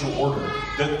the social order.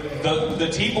 The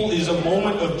table is a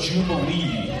moment of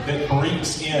jubilee that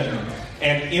breaks in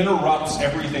and interrupts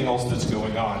everything else that's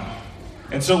going on.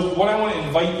 And so what I want to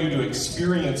invite you to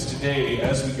experience today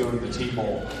as we go to the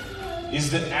table is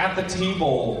that at the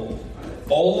table,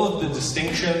 all of the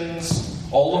distinctions,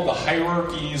 all of the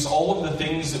hierarchies, all of the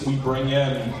things that we bring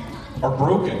in are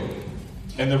broken.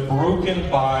 And they're broken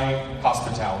by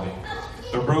hospitality.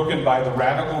 They're broken by the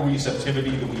radical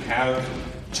receptivity that we have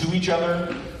to each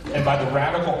other, and by the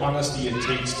radical honesty it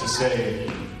takes to say,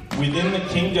 within the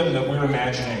kingdom that we're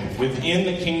imagining, within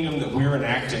the kingdom that we're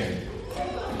enacting,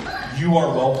 you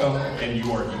are welcome and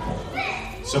you are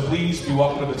equal. So please be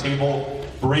welcome to the table,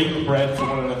 break bread for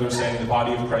one another, saying the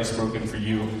body of Christ broken for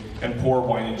you, and pour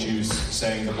wine and juice,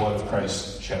 saying the blood of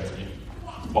Christ shed for you.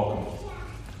 Welcome.